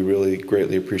 And we really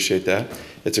greatly appreciate that.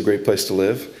 It's a great place to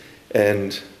live.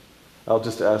 And I'll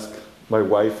just ask my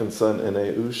wife and son,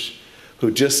 Ayush,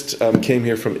 who just came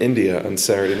here from India on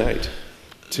Saturday night,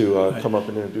 to come up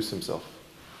and introduce himself.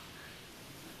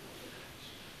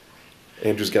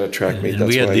 Andrew's got a track meet. And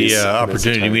we had the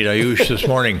opportunity to meet Ayush this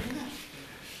morning.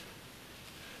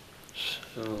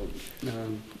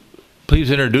 Please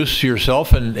introduce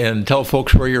yourself and tell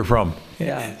folks where you're from.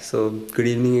 Yeah, so good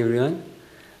evening, everyone.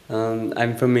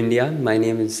 I'm from India. My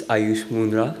name is Ayush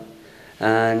Mundra,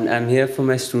 and I'm here for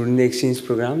my student exchange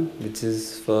program, which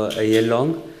is for a year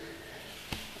long.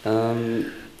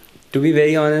 To be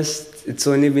very honest, it's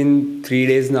only been 3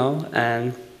 days now,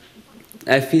 and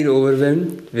I feel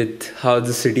overwhelmed with how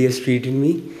the city has treated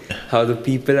me, how the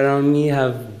people around me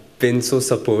have been so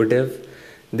supportive.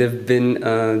 They've been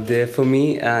there for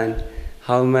me, and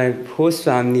how my host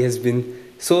family has been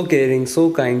so caring,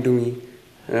 so kind to me,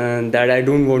 that I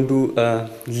don't want to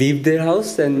leave their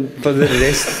house and for the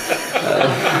rest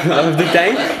of the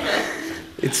time.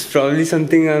 It's probably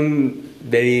something I'm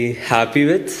very happy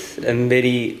with and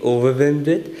very overwhelmed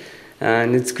with,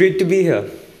 and it's great to be here.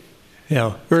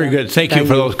 Yeah, very good. Thank you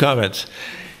for those comments.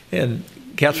 And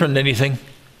Catherine, anything?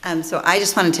 So I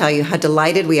just want to tell you how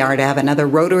delighted we are to have another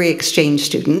Rotary Exchange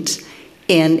student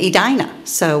in Edina.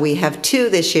 So we have 2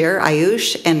 this year,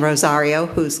 Ayush and Rosario,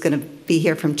 who's going to be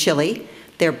here from Chile.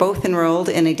 They're both enrolled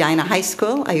in Edina High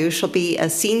School. Ayush will be a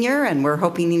senior, and we're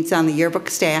hoping he's on the yearbook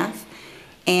staff.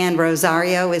 And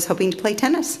Rosario is hoping to play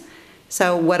tennis.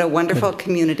 So what a wonderful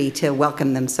community to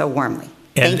welcome them so warmly.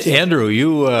 And Andrew,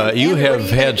 you have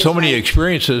had so many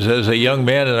experiences as a young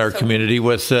man in our community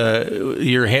with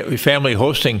your family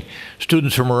hosting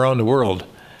students from around the world.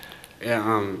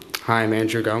 Yeah, hi, I'm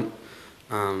Andrew Gump.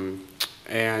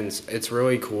 And it's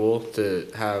really cool to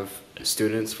have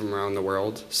students from around the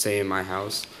world stay in my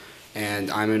house. And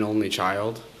I'm an only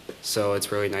child, so it's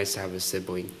really nice to have a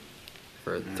sibling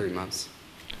for 3 months.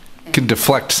 Can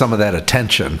deflect some of that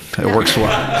attention. It works well.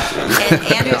 And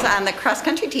Andrew's on the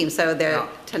cross-country team, so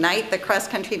tonight the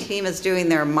cross-country team is doing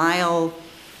their mile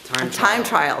time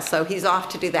trial, so he's off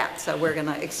to do that. So we're going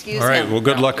to excuse him. All right, well,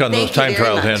 good luck on those time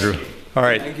trials, Andrew. All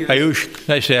right, Ayush,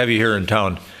 nice to have you here in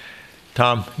town.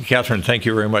 Tom, Catherine, thank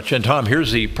you very much. And Tom,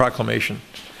 here's the proclamation.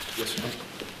 Yes, sir.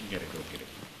 You gotta go get it.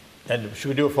 And should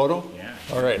we do a photo? Yeah.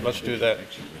 All right, let's do that.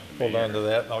 Hold on to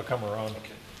that, and I'll come around.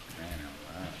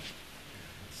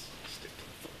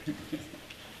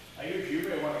 Ayush, you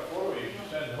may want to photo you can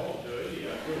send home to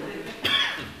India.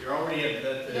 You're already in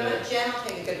that Jen will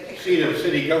take a good picture. seat of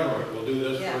city government. We'll do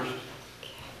this first.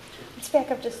 Let's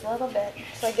back up just a little bit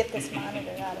so I get this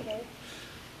monitor out of there.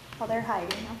 Oh, they're hiding.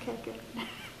 Okay, good.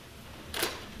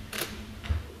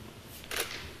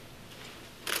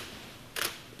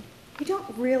 You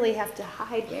don't really have to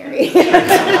hide, Mary. Can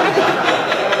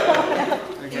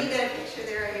you get a picture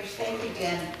there, Ayush? Thank you,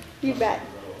 Jen. You bet.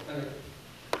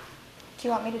 Do you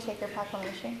want me to take your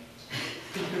proclamation?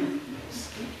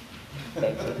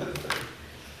 Thank you.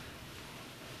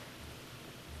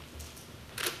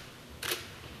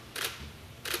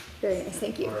 Very nice,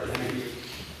 thank you.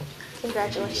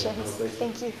 Congratulations.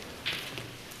 Thank you.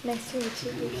 Nice to meet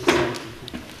you.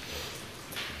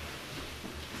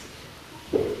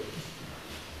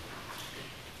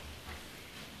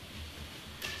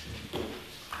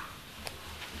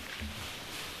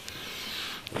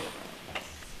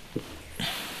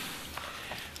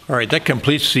 All right, that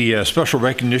completes the special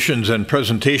recognitions and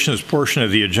presentations portion of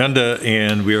the agenda,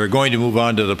 and we are going to move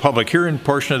on to the public hearing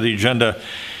portion of the agenda.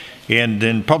 And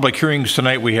in public hearings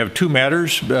tonight, we have two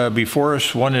matters before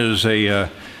us. One is a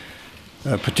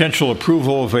potential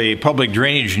approval of a public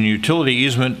drainage and utility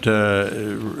easement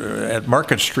at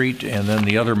Market Street, and then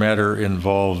the other matter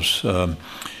involves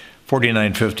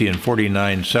 4950 and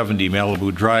 4970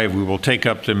 Malibu Drive. We will take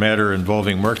up the matter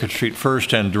involving Market Street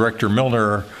first, and Director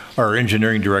Milner, our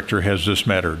engineering director, has this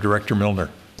matter. Director Milner.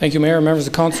 Thank you, Mayor. Members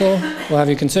of Council, we'll have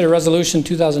you consider Resolution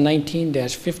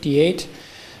 2019-58.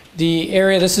 The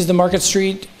area, this is the Market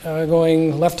Street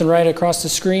going left and right across the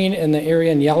screen, and the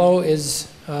area in yellow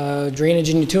is drainage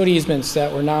and utility easements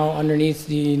that were now underneath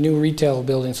the new retail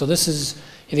building. So this is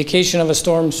a vacation of a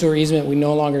storm sewer easement we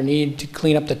no longer need to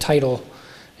clean up the title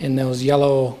in those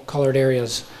yellow colored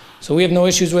areas. So we have no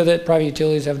issues with it. Private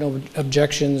utilities have no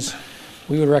objections.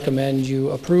 We would recommend you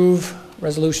approve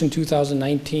Resolution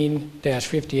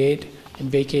 2019-58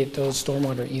 and vacate those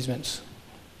stormwater easements.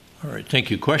 All right, thank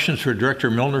you. Questions for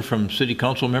Director Milner from City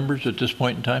Council members at this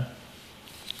point in time?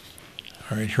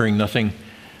 All right, hearing nothing.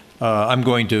 I'm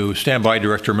going to stand by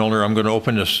Director Milner. I'm going to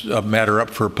open this matter up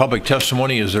for public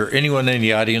testimony. Is there anyone in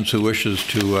the audience who wishes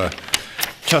to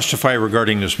testify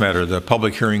regarding this matter? The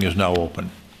public hearing is now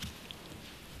open.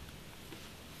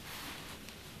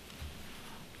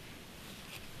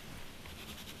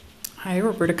 Hi,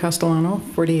 Roberta Castellano,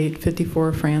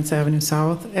 4854 France Avenue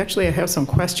South. Actually, I have some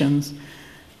questions.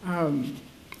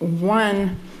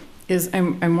 One is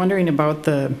I'm wondering about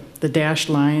the dashed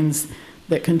lines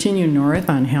that continue north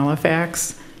on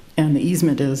Halifax, and the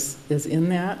easement is in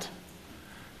that.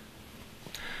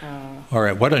 All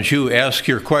right, why don't you ask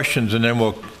your questions, and then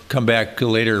we'll come back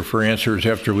later for answers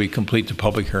after we complete the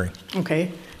public hearing.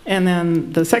 Okay. And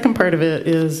then the second part of it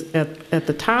is at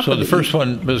the top. So the first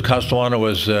one, Ms. Castellano,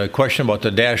 was a question about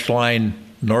the dashed line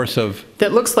north of.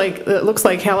 That looks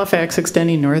like Halifax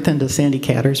extending north into Sandy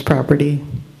Catter's property,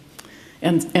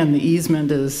 and the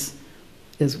easement is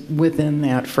within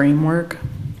that framework.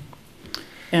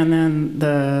 And then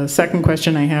the second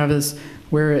question I have is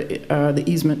where the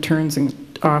easement turns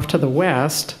off to the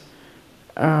west.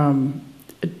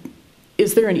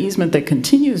 Is there an easement that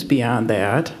continues beyond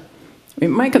that? I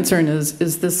mean, my concern is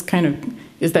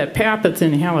that path that's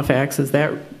in Halifax, is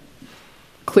that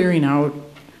clearing out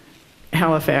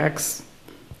Halifax,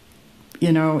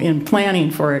 in planning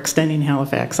for extending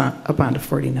Halifax up onto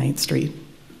 49th Street,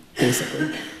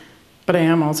 basically. But I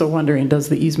am also wondering, does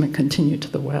the easement continue to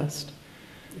the west?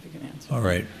 If you can answer. All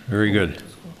right, very good.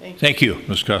 Thank you,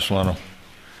 Ms. Castellano.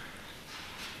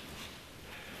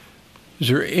 Is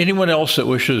there anyone else that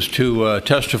wishes to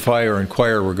testify or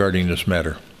inquire regarding this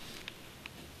matter?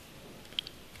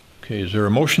 Okay, is there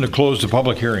a motion to close the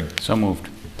public hearing? So moved.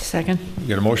 Second. We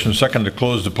got a motion second to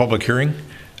close the public hearing.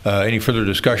 Any further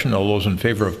discussion? All those in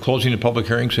favor of closing the public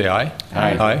hearing, say aye.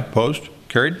 Aye. Aye. Opposed?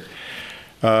 Carried.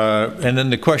 And then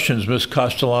the questions Ms.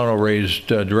 Castellano raised,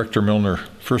 Director Milner.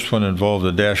 First one involved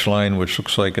a dash line, which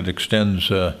looks like it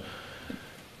extends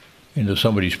into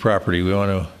somebody's property. We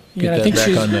want to get that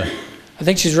back on the. I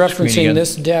think she's referencing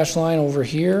this dash line over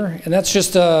here, and that's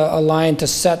just a line to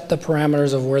set the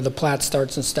parameters of where the plat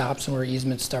starts and stops and where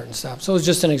easements start and stop. So it's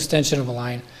just an extension of a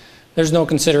line. There's no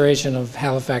consideration of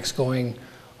Halifax going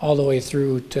all the way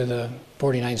through to the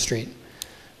 49th Street.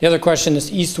 The other question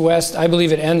is east-west. I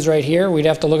believe it ends right here. We'd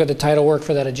have to look at the title work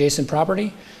for that adjacent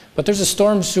property, but there's a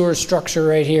storm sewer structure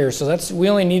right here. So we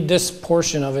only need this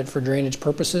portion of it for drainage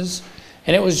purposes.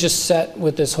 And it was just set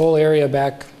with this whole area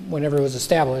back whenever it was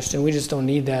established, and we just don't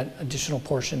need that additional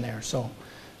portion there. So,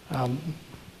 so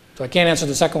I can't answer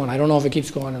the second one. I don't know if it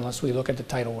keeps going unless we look at the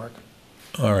title work.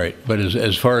 All right, but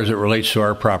as far as it relates to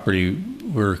our property,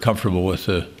 we're comfortable with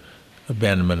the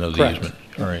abandonment of the Correct. easement.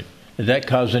 All right. Did that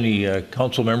cause any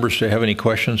council members to have any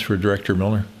questions for Director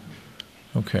Milner?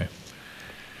 Okay.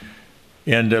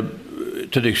 And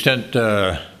to the extent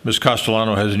Ms.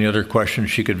 Castellano has any other questions,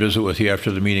 she could visit with you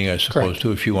after the meeting, I suppose, Correct.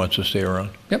 too, if she wants to stay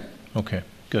around. Yep. Okay,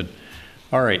 good.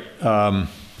 All right.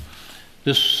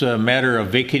 This matter of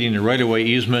vacating the right-of-way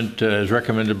easement as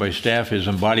recommended by staff is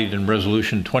embodied in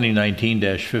Resolution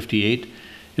 2019-58.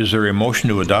 Is there a motion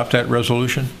to adopt that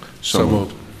resolution? So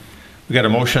moved. We got a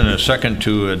motion and a second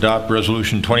to adopt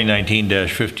Resolution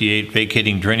 2019-58,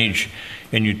 vacating drainage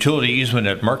and utility easement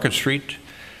at Market Street.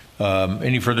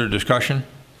 Any further discussion?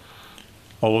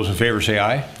 All those in favor say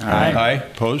aye. Aye. Aye.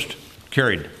 Opposed?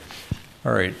 Carried.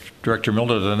 All right, Director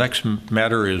Milner, the next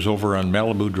matter is over on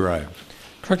Malibu Drive.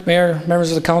 Correct, Mayor,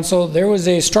 members of the council. There was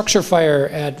a structure fire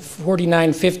at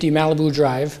 4950 Malibu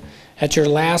Drive. At your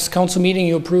last council meeting,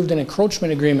 you approved an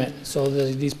encroachment agreement. So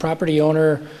these property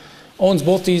owner owns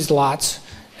both these lots,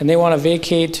 and they want to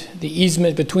vacate the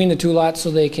easement between the two lots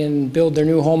so they can build their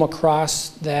new home across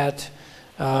that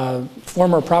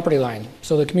former property line.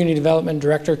 So the community development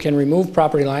director can remove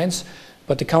property lines,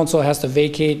 but the council has to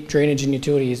vacate drainage and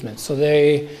utility easements. So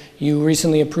you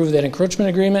recently approved that encroachment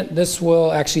agreement. This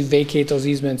will actually vacate those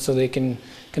easements so they can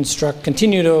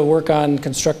continue to work on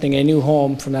constructing a new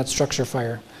home from that structure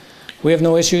fire. We have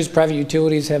no issues, private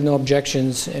utilities have no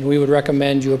objections, and we would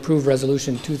recommend you approve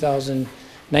resolution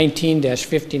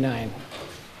 2019-59.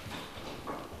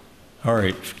 All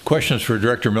right, questions for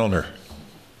Director Milner?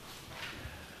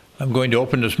 I'm going to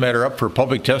open this matter up for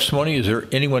public testimony. Is there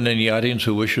anyone in the audience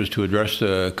who wishes to address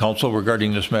the council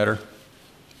regarding this matter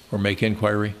or make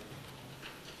inquiry?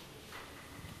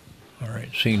 All right,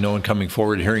 seeing no one coming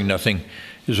forward, hearing nothing,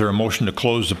 is there a motion to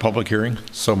close the public hearing?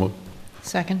 So moved.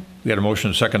 Second. We got a motion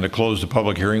and a second to close the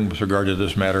public hearing with regard to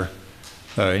this matter.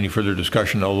 Any further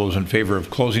discussion? All those in favor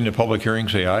of closing the public hearing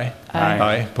say aye. Aye.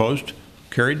 Aye. Opposed?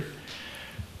 Carried.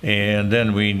 And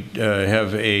then we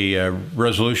have a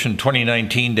resolution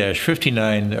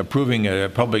 2019-59 approving a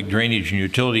public drainage and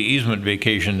utility easement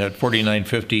vacation at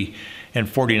 4950 and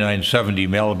 4970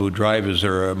 Malibu Drive. Is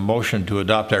there a motion to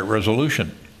adopt that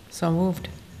resolution? So moved.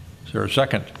 Is there a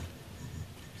second?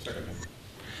 Second.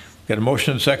 Got a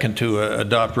motion and second to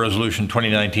adopt resolution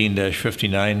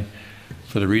 2019-59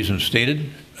 for the reasons stated.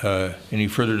 Any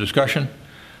further discussion?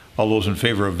 All those in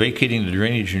favor of vacating the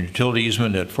drainage and utility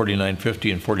easement at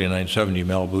 4950 and 4970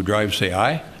 Malibu Drive say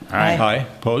aye. Aye. Aye.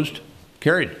 Opposed?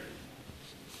 Carried.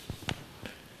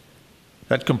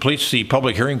 That completes the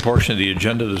public hearing portion of the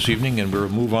agenda this evening, and we'll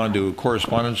move on to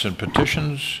correspondence and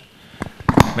petitions.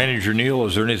 Manager Neal,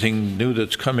 is there anything new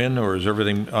that's come in, or is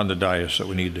everything on the dais that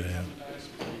we need to have?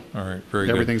 All right, very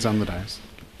good. Everything's on the dais.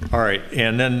 All right,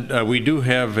 and then we do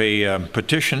have a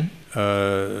petition,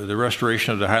 the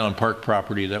restoration of the Highland Park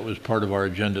property. That was part of our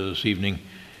agenda this evening.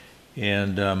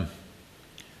 And I'm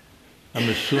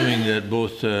assuming that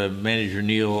both Manager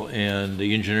Neal and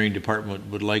the engineering department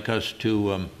would like us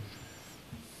to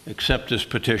accept this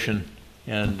petition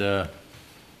and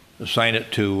assign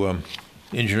it to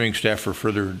engineering staff for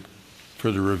further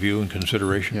review and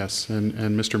consideration. Yes, and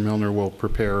Mr. Milner will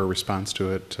prepare a response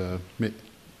to it.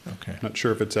 Okay. Not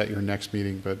sure if it's at your next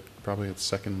meeting, but probably it's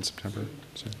 2nd in September.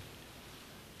 So.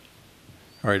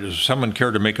 All right, does someone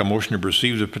care to make a motion to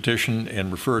receive the petition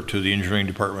and refer it to the engineering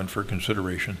department for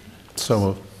consideration? So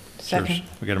moved. Second.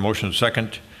 We got a motion and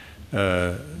second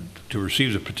to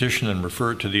receive the petition and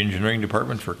refer it to the engineering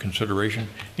department for consideration.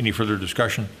 Any further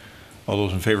discussion? All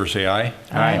those in favor say aye.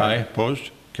 Aye. Aye.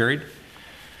 Opposed? Carried.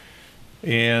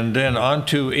 And then on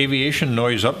to aviation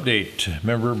noise update.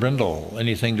 Member Brindle,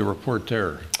 anything to report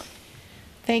there?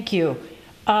 Thank you.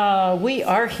 We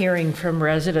are hearing from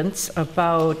residents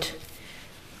about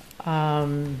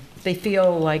they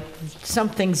feel like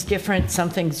something's different,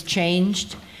 something's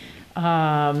changed,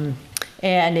 and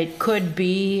it could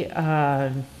be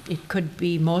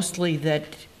mostly that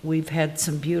we've had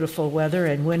some beautiful weather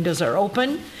and windows are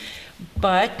open,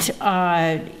 but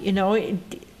you know,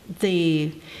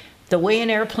 the way an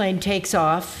airplane takes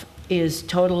off is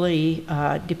totally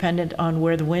dependent on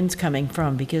where the wind's coming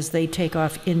from, because they take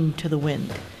off into the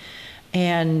wind.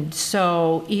 And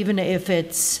so even if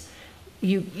it's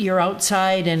you're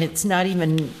outside and it's not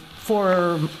even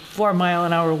 4 mile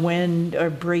an hour wind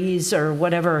or breeze or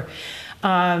whatever,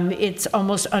 it's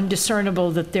almost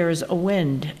undiscernible that there's a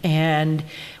wind. And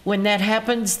when that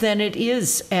happens, then it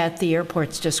is at the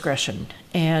airport's discretion.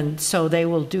 And so they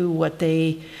will do what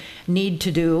they need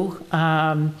to do.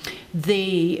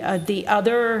 The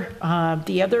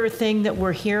other thing that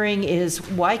we're hearing is,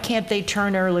 why can't they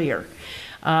turn earlier?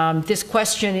 This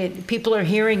question, people are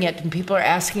hearing it and people are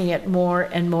asking it more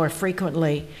and more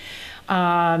frequently.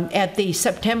 At the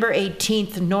September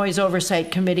 18th Noise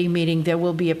Oversight Committee meeting, there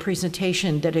will be a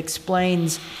presentation that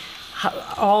explains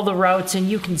all the routes, and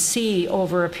you can see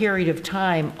over a period of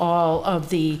time all of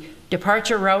the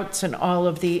departure routes and all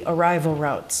of the arrival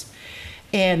routes.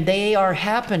 And they are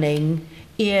happening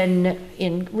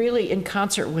really in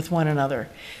concert with one another.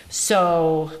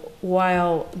 So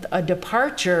while a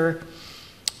departure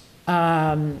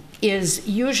is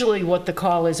usually what the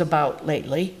call is about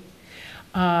lately,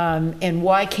 and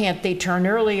why can't they turn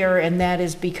earlier? And that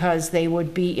is because they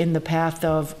would be in the path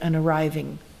of an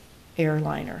arriving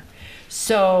airliner.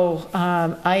 So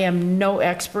I am no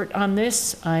expert on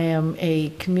this. I am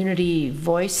a community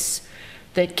voice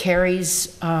that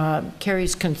carries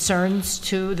concerns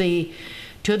to the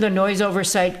Noise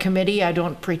Oversight Committee. I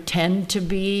don't pretend to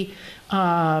be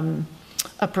a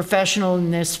professional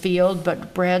in this field,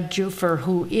 but Brad Jufer,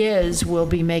 who will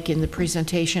be making the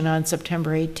presentation on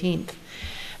September 18th.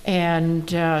 And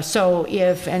so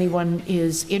if anyone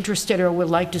is interested or would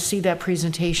like to see that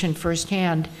presentation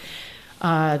firsthand,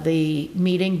 the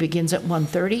meeting begins at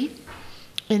 1:30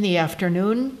 in the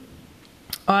afternoon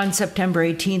on September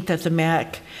 18th at the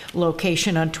MAC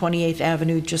location on 28th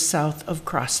Avenue, just south of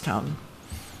Crosstown.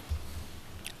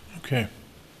 Okay,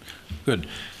 good.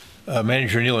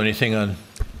 Manager Neal, anything on?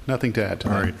 Nothing to add to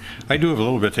All that. right. I do have a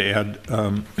little bit to add.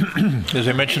 As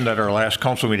I mentioned at our last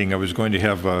council meeting, I was going to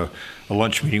have a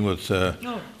lunch meeting with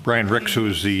Brian Ricks,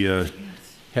 who's the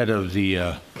head of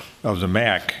the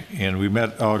MAC, and we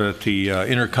met out at the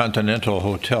Intercontinental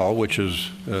Hotel, which is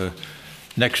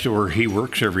next to where he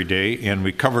works every day, and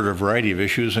we covered a variety of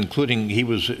issues, including he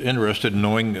was interested in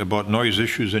knowing about noise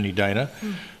issues in Edina.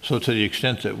 So to the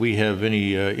extent that we have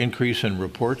any increase in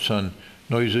reports on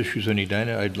noise issues in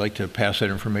Edina, I'd like to pass that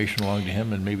information along to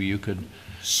him, and maybe you could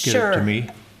get it to me.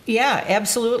 Yeah,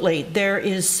 absolutely. There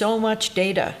is so much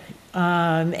data.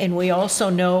 And we also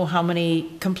know how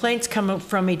many complaints come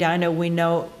from Edina. We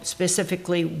know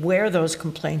specifically where those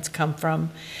complaints come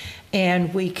from.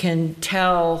 And we can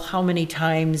tell how many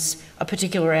times a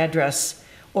particular address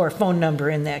or phone number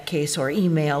in that case or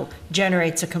email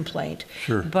generates a complaint.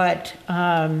 Sure. But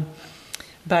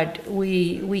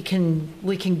we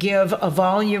can give a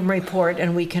volume report,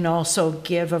 and we can also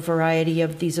give a variety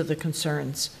of these are the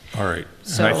concerns. All right.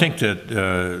 So, and I think that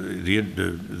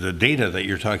the data that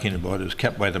you're talking about is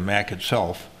kept by the MAC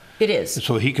itself. It is.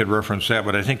 So he could reference that,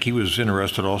 but I think he was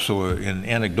interested also in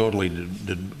anecdotally,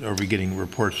 are we getting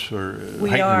reports or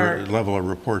heightened level of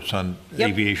reports on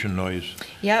aviation noise?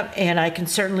 Yep, and I can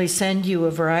certainly send you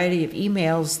a variety of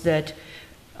emails that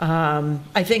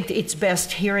I think it's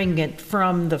best hearing it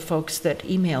from the folks that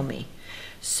email me.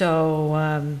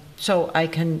 So so I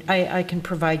can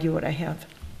provide you what I have.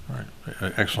 All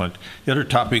right, excellent. The other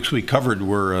topics we covered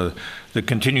were the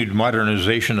continued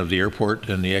modernization of the airport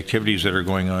and the activities that are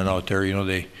going on out there. You know,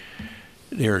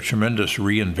 they are tremendous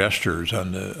reinvestors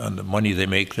on the money they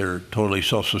make. They're totally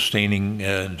self-sustaining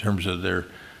in terms of their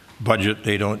budget.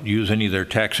 They don't use any of their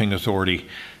taxing authority,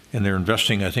 and they're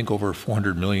investing, I think, over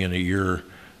 $400 million a year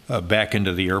back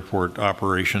into the airport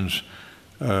operations.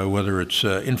 Whether it's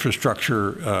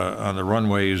infrastructure on the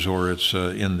runways or it's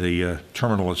in the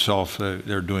terminal itself,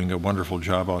 they're doing a wonderful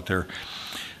job out there.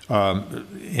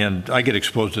 And I get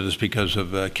exposed to this because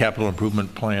of capital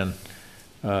improvement plan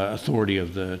authority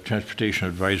of the Transportation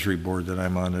Advisory Board that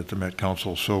I'm on at the Met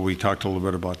Council. So we talked a little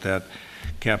bit about that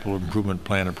capital improvement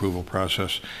plan approval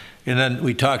process. And then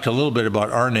we talked a little bit about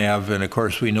RNAV, and of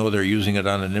course we know they're using it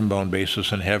on an inbound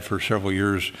basis and have for several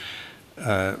years.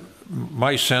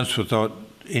 My sense, without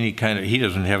any kind of, he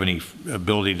doesn't have any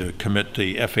ability to commit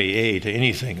the FAA to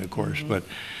anything, of course, but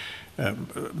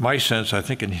my sense, I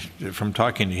think, from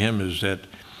talking to him, is that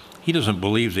he doesn't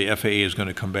believe the FAA is going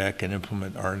to come back and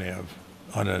implement RNAV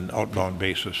on an outbound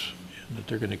basis, that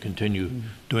they're going to continue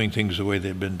doing things the way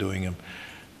they've been doing them.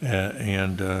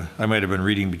 And I might have been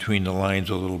reading between the lines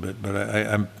a little bit, but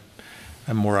I'm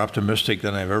more optimistic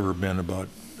than I've ever been about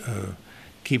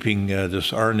keeping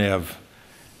this RNAV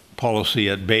policy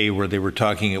at bay, where they were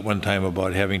talking at one time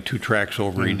about having two tracks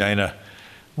over Edina,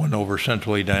 one over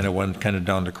central Edina, one kind of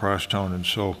down to Crosstown. And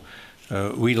so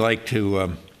we like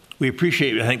to, we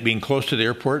appreciate, I think, being close to the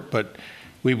airport, but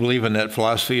we believe in that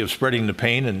philosophy of spreading the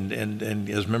pain and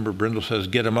as Member Brindle says,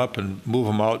 get them up and move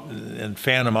them out and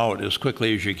fan them out as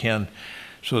quickly as you can,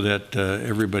 so that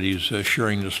everybody's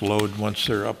sharing this load once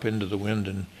they're up into the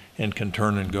wind and can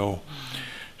turn and go.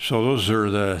 So those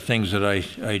are the things that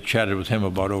I chatted with him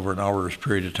about over an hour's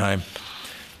period of time.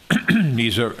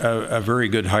 He's a very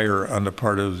good hire on the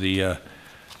part of the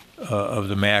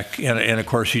MAC, and of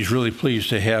course he's really pleased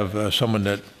to have someone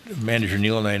that Manager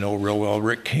Neal and I know real well,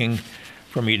 Rick King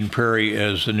from Eden Prairie,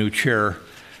 as the new chair.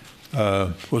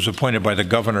 Was appointed by the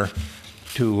governor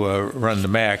to run the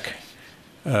MAC,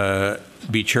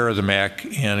 be chair of the MAC,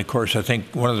 and of course I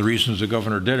think one of the reasons the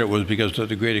governor did it was because of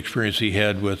the great experience he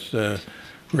had with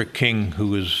Rick King, who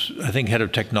was, I think, head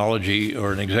of technology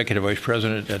or an executive vice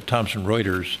president at Thomson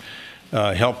Reuters,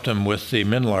 helped him with the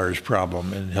MNLARS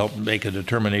problem and helped make a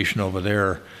determination over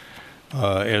there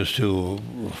as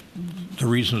to the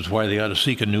reasons why they ought to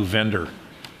seek a new vendor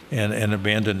and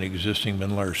abandon the existing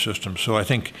MNLARS system. So I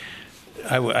think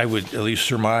I would at least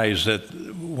surmise that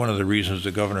one of the reasons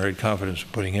the governor had confidence in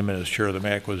putting him in as chair of the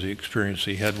MAC was the experience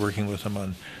he had working with him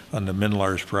on the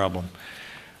MNLARS problem.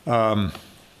 All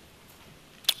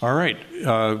right,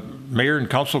 Mayor and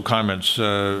council comments.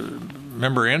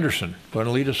 Member Anderson, want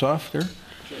to lead us off there?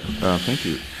 Thank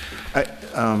you.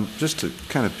 Just to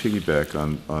kind of piggyback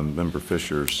on Member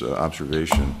Fisher's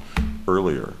observation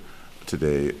earlier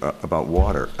today about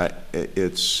water,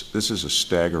 this is a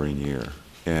staggering year,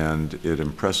 and it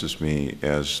impresses me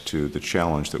as to the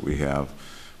challenge that we have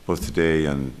both today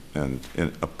and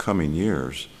in upcoming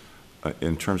years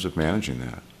in terms of managing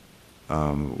that.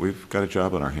 We've got a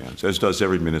job on our hands, as does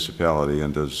every municipality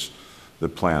and does the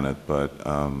planet, but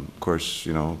of course,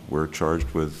 you know, we're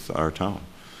charged with our town.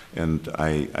 And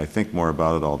I think more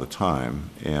about it all the time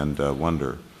and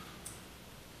wonder,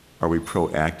 are we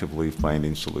proactively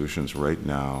finding solutions right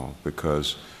now?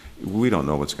 Because we don't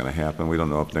know what's going to happen. We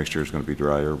don't know if next year is going to be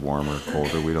drier, warmer,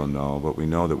 colder. We don't know, but we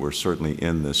know that we're certainly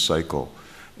in this cycle.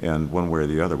 And one way or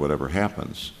the other, whatever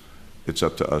happens, it's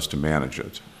up to us to manage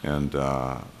it. And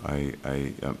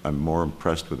I'm more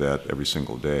impressed with that every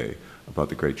single day about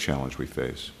the great challenge we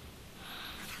face.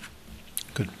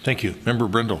 Good, thank you. Member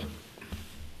Brindle.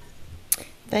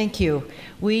 Thank you.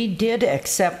 We did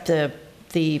accept the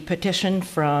petition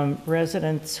from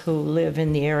residents who live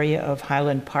in the area of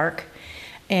Highland Park.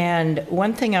 And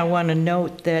one thing I want to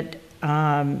note that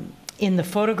in the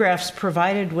photographs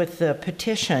provided with the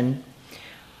petition,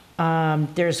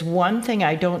 there's one thing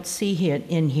I don't see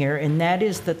in here, and that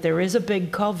is that there is a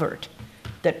big culvert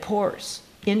that pours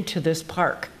into this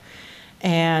park.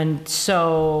 And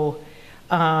so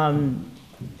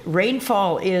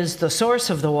rainfall is the source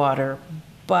of the water,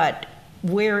 but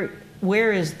where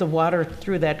is the water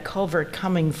through that culvert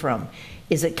coming from?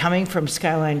 Is it coming from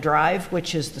Skyline Drive,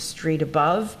 which is the street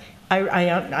above?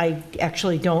 I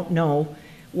actually don't know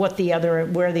where the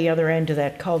other end of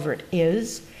that culvert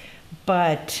is,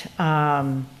 but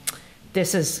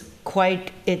this is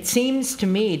quite, it seems to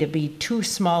me to be too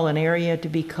small an area to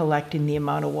be collecting the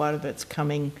amount of water that's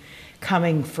coming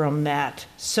from that.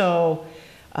 So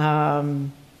I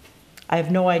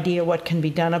have no idea what can be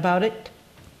done about it.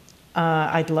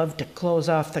 I'd love to close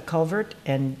off the culvert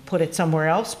and put it somewhere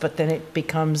else, but then it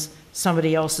becomes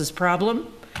somebody else's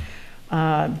problem.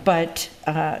 But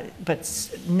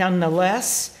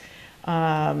nonetheless,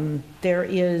 there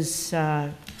is,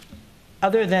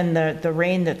 other than the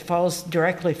rain that falls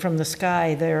directly from the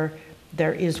sky, there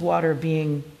is water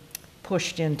being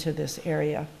pushed into this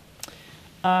area.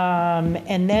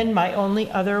 And then my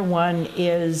only other one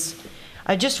is,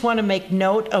 I just want to make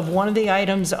note of one of the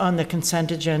items on the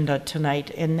consent agenda tonight,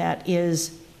 and that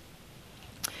is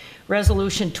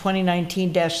Resolution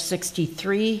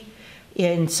 2019-63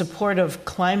 in support of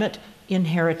climate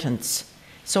inheritance.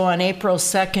 So on April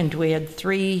 2nd, we had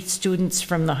 3 students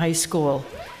from the high school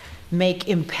make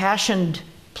impassioned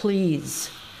pleas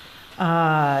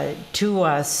to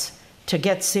us to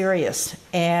get serious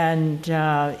and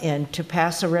to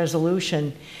pass a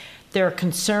resolution. They're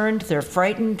concerned, they're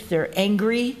frightened, they're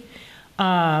angry.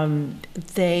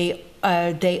 They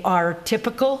are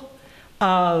typical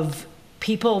of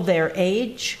people their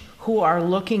age who are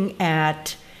looking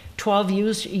at 12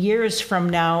 years from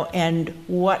now and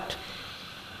what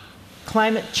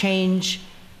climate change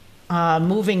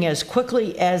moving as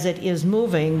quickly as it is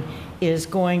moving is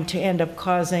going to end up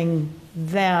causing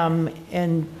them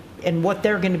and what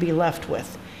they're going to be left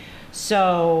with.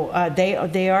 So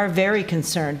they are very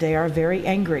concerned. They are very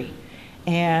angry.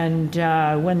 And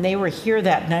when they were here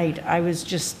that night, I was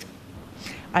just,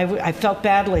 I felt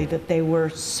badly that they were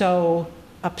so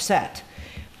upset.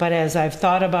 But as I've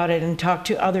thought about it and talked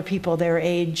to other people their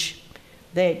age,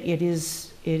 it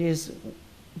is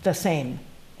the same.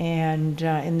 And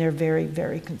they're very,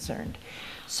 very concerned.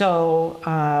 So,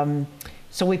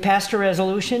 so we passed a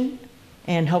resolution,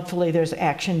 and hopefully there's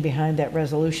action behind that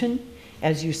resolution.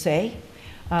 As you say,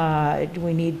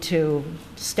 we need to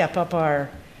step up our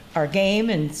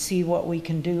game and see what we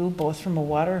can do, both from a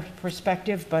water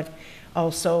perspective, but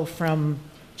also from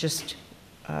just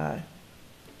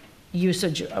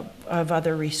usage of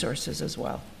other resources as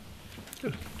well.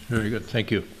 Good. Very good.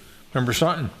 Thank you. Member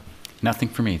Staunton? Nothing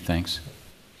for me, thanks.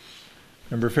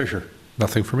 Member Fisher?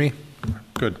 Nothing for me.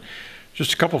 Good.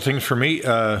 Just a couple things for me.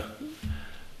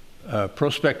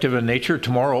 Prospective in nature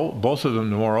tomorrow, both of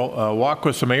them tomorrow. Walk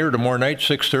with the mayor tomorrow night,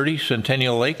 6:30,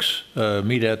 Centennial Lakes.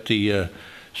 Meet at the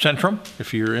Centrum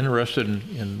if you're interested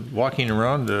in walking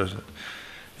around and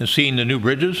seeing the new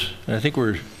bridges. And I think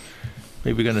we're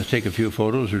maybe going to take a few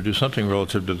photos or do something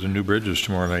relative to the new bridges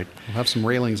tomorrow night. We'll have some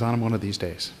railings on them one of these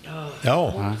days. Oh,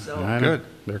 I know. good.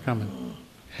 They're coming.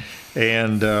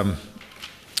 And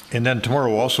And then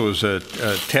tomorrow also is a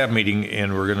TAB meeting,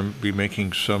 and we're going to be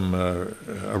making some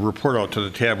a report out to the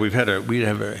TAB. We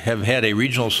have had a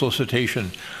regional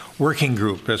solicitation working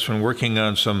group that's been working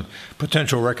on some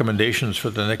potential recommendations for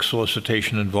the next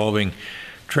solicitation involving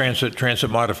transit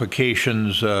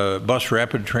modifications, bus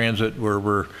rapid transit, where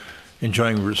we're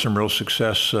enjoying some real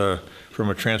success from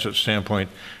a transit standpoint.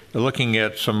 We're looking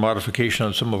at some modification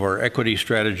on some of our equity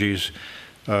strategies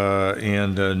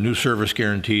and new service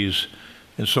guarantees.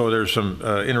 And so there's some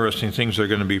interesting things that are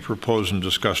going to be proposed and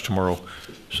discussed tomorrow.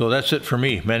 So that's it for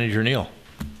me. Manager Neal.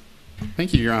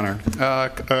 Thank you, Your Honor.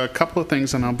 A couple of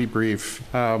things, and I'll be brief.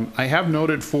 I have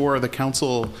noted for the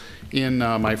council in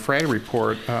my Friday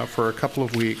report for a couple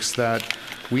of weeks that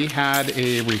we had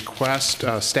a request,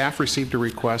 staff received a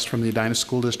request from the Edina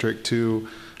School District to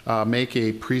make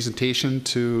a presentation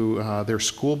to their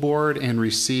school board and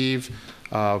receive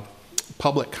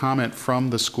public comment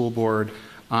from the school board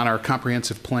on our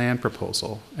comprehensive plan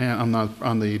proposal and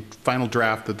on the final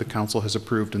draft that the council has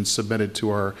approved and submitted to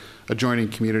our adjoining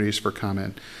communities for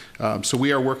comment. So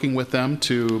we are working with them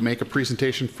to make a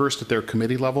presentation first at their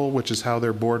committee level, which is how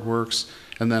their board works,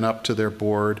 and then up to their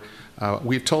board.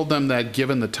 We've told them that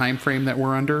given the time frame that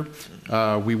we're under,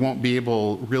 we won't be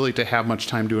able really to have much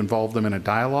time to involve them in a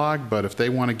dialogue, but if they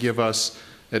want to give us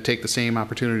take the same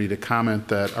opportunity to comment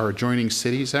that our adjoining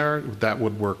cities are, that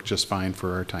would work just fine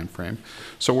for our time frame.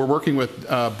 So we're working with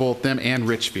both them and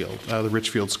Richfield. The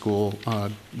Richfield School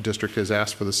District has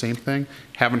asked for the same thing.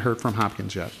 Haven't heard from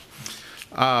Hopkins yet.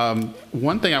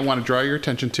 One thing I want to draw your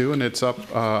attention to, and it's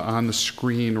up on the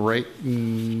screen right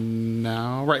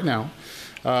now.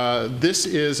 This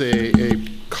is a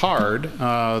card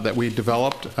that we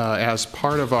developed as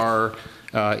part of our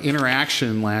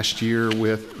interaction last year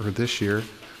this year,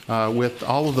 with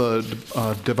all of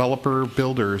the developer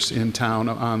builders in town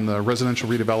on the residential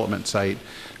redevelopment site.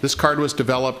 This card was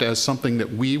developed as something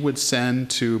that we would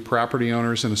send to property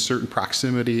owners in a certain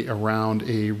proximity around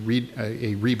a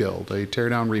rebuild, a tear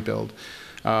down rebuild.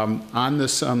 On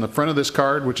the front of this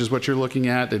card, which is what you're looking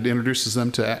at, it introduces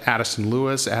them to Addison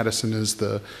Lewis. Addison is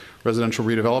the residential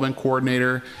redevelopment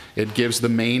coordinator. It gives the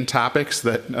main topics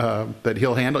that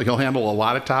he'll handle. He'll handle a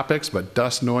lot of topics, but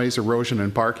dust, noise, erosion,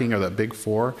 and parking are the big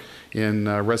four in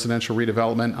residential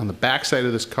redevelopment. On the back side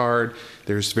of this card,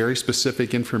 there's very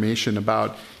specific information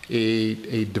about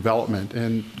a development,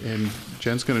 and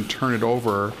Jen's going to turn it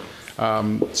over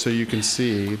so you can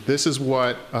see. This is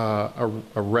what a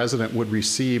resident would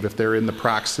receive if they're in the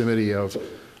proximity of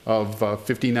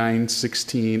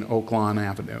 5916 Oak Lawn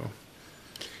Avenue.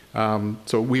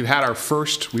 So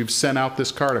we've sent out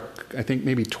this card, I think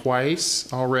maybe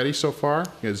twice already so far,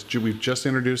 because we've just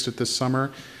introduced it this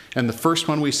summer. And the first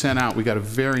one we sent out, we got a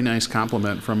very nice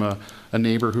compliment from a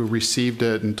neighbor who received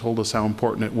it and told us how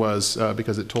important it was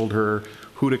because it told her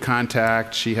who to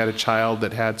contact. She had a child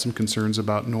that had some concerns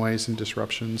about noise and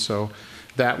disruption. So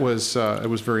that was, it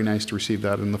was very nice to receive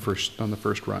that on the first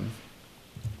run.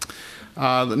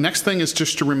 The next thing is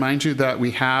just to remind you that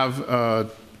we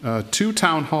have two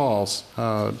town hall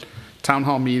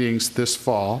meetings this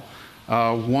fall.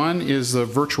 One is a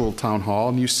virtual town hall,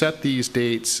 and you set these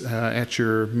dates at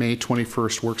your May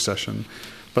 21st work session.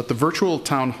 But the virtual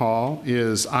town hall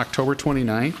is October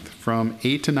 29th from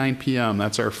 8 to 9 p.m.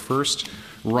 That's our first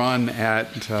run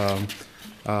at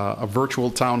a virtual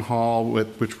town hall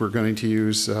which we're going to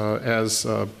use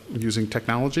using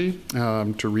technology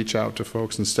to reach out to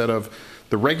folks instead of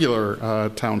the regular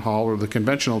town hall or the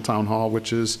conventional town hall,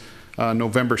 which is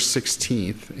November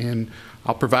 16th. And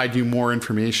I'll provide you more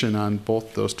information on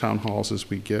both those town halls as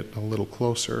we get a little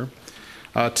closer.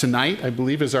 Tonight, I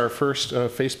believe, is our first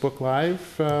Facebook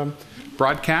Live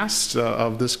broadcast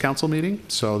of this council meeting.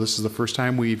 So this is the first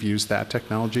time we've used that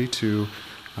technology to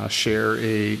share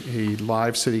a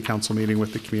live city council meeting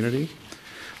with the community.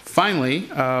 Finally,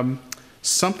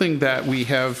 something that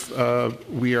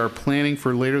we are planning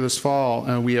for later this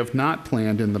fall. We have not we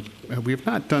have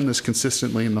not done this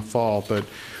consistently in the fall, but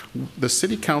the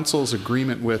City Council's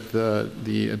agreement with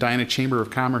the Edina Chamber of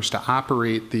Commerce to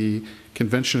operate the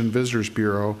Convention and Visitors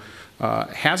Bureau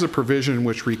has a provision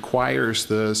which requires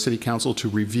the City Council to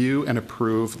review and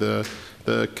approve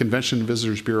the Convention and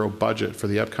Visitors Bureau budget for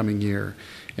the upcoming year.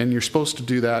 And you're supposed to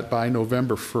do that by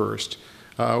November 1st.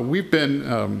 We've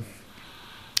been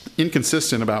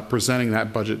inconsistent about presenting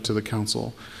that budget to the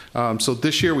council. So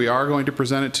this year we are going to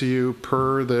present it to you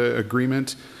per the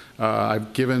agreement.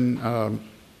 I've given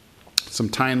some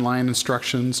timeline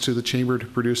instructions to the chamber to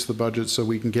produce the budget so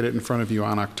we can get it in front of you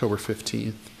on October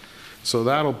 15th. So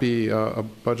that'll be a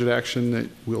budget action that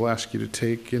we'll ask you to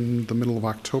take in the middle of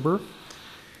October.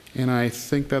 And I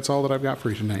think that's all that I've got for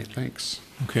you tonight. Thanks.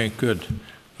 Okay, good.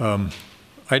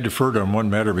 I deferred on one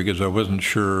matter because I wasn't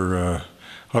sure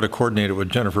how to coordinate it with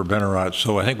Jennifer Benarott,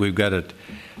 so I think we've got it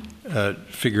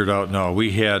figured out now.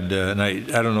 We had, and I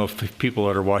don't know if people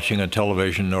that are watching on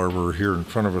television or were here in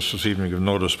front of us this evening have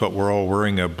noticed, but we're all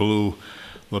wearing a blue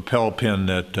lapel pin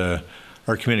that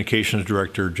our communications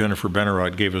director, Jennifer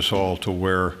Benarott, gave us all to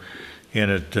wear. And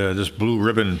this blue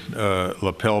ribbon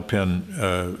lapel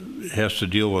pin has to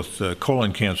deal with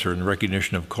colon cancer and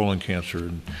recognition of colon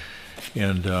cancer.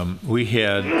 And we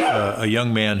had a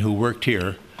young man who worked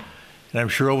here, and I'm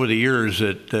sure over the years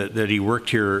that he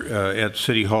worked here at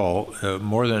City Hall,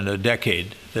 more than a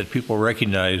decade, that people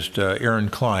recognized Aaron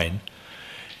Klein.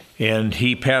 And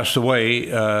he passed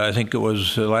away, I think it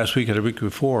was last week or the week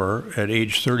before, at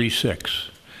age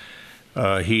 36.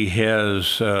 He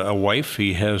has a wife.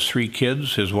 He has 3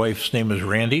 kids. His wife's name is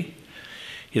Randy.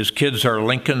 His kids are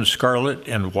Lincoln, Scarlett,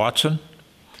 and Watson.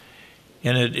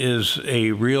 And it is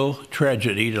a real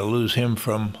tragedy to lose him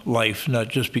from life, not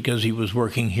just because he was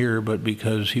working here, but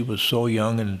because he was so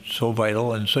young and so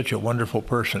vital and such a wonderful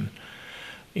person,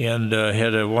 and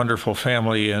had a wonderful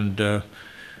family. And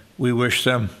we wish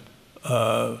them,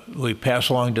 we pass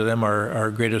along to them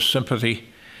our greatest sympathy,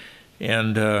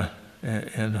 and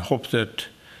hope that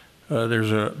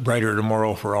there's a brighter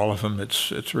tomorrow for all of them.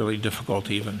 It's really difficult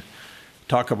to even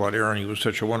talk about Aaron. He was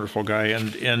such a wonderful guy,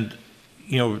 and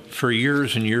you know, for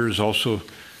years and years also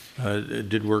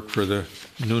did work for the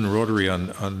Noon Rotary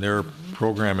on their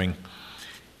programming,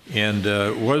 and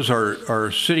was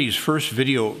our city's first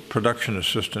video production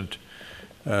assistant,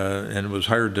 and was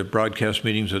hired to broadcast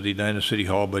meetings at the Edina City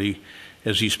Hall. But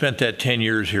as he spent that 10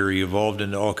 years here, he evolved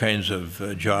into all kinds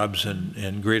of jobs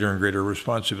and greater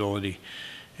responsibility.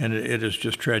 And it is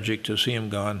just tragic to see him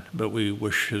gone, but we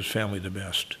wish his family the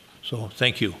best. So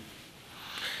thank you.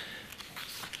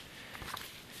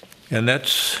 And I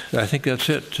think that's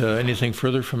it. Anything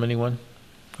further from anyone?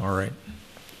 All right.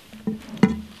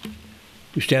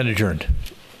 We stand adjourned.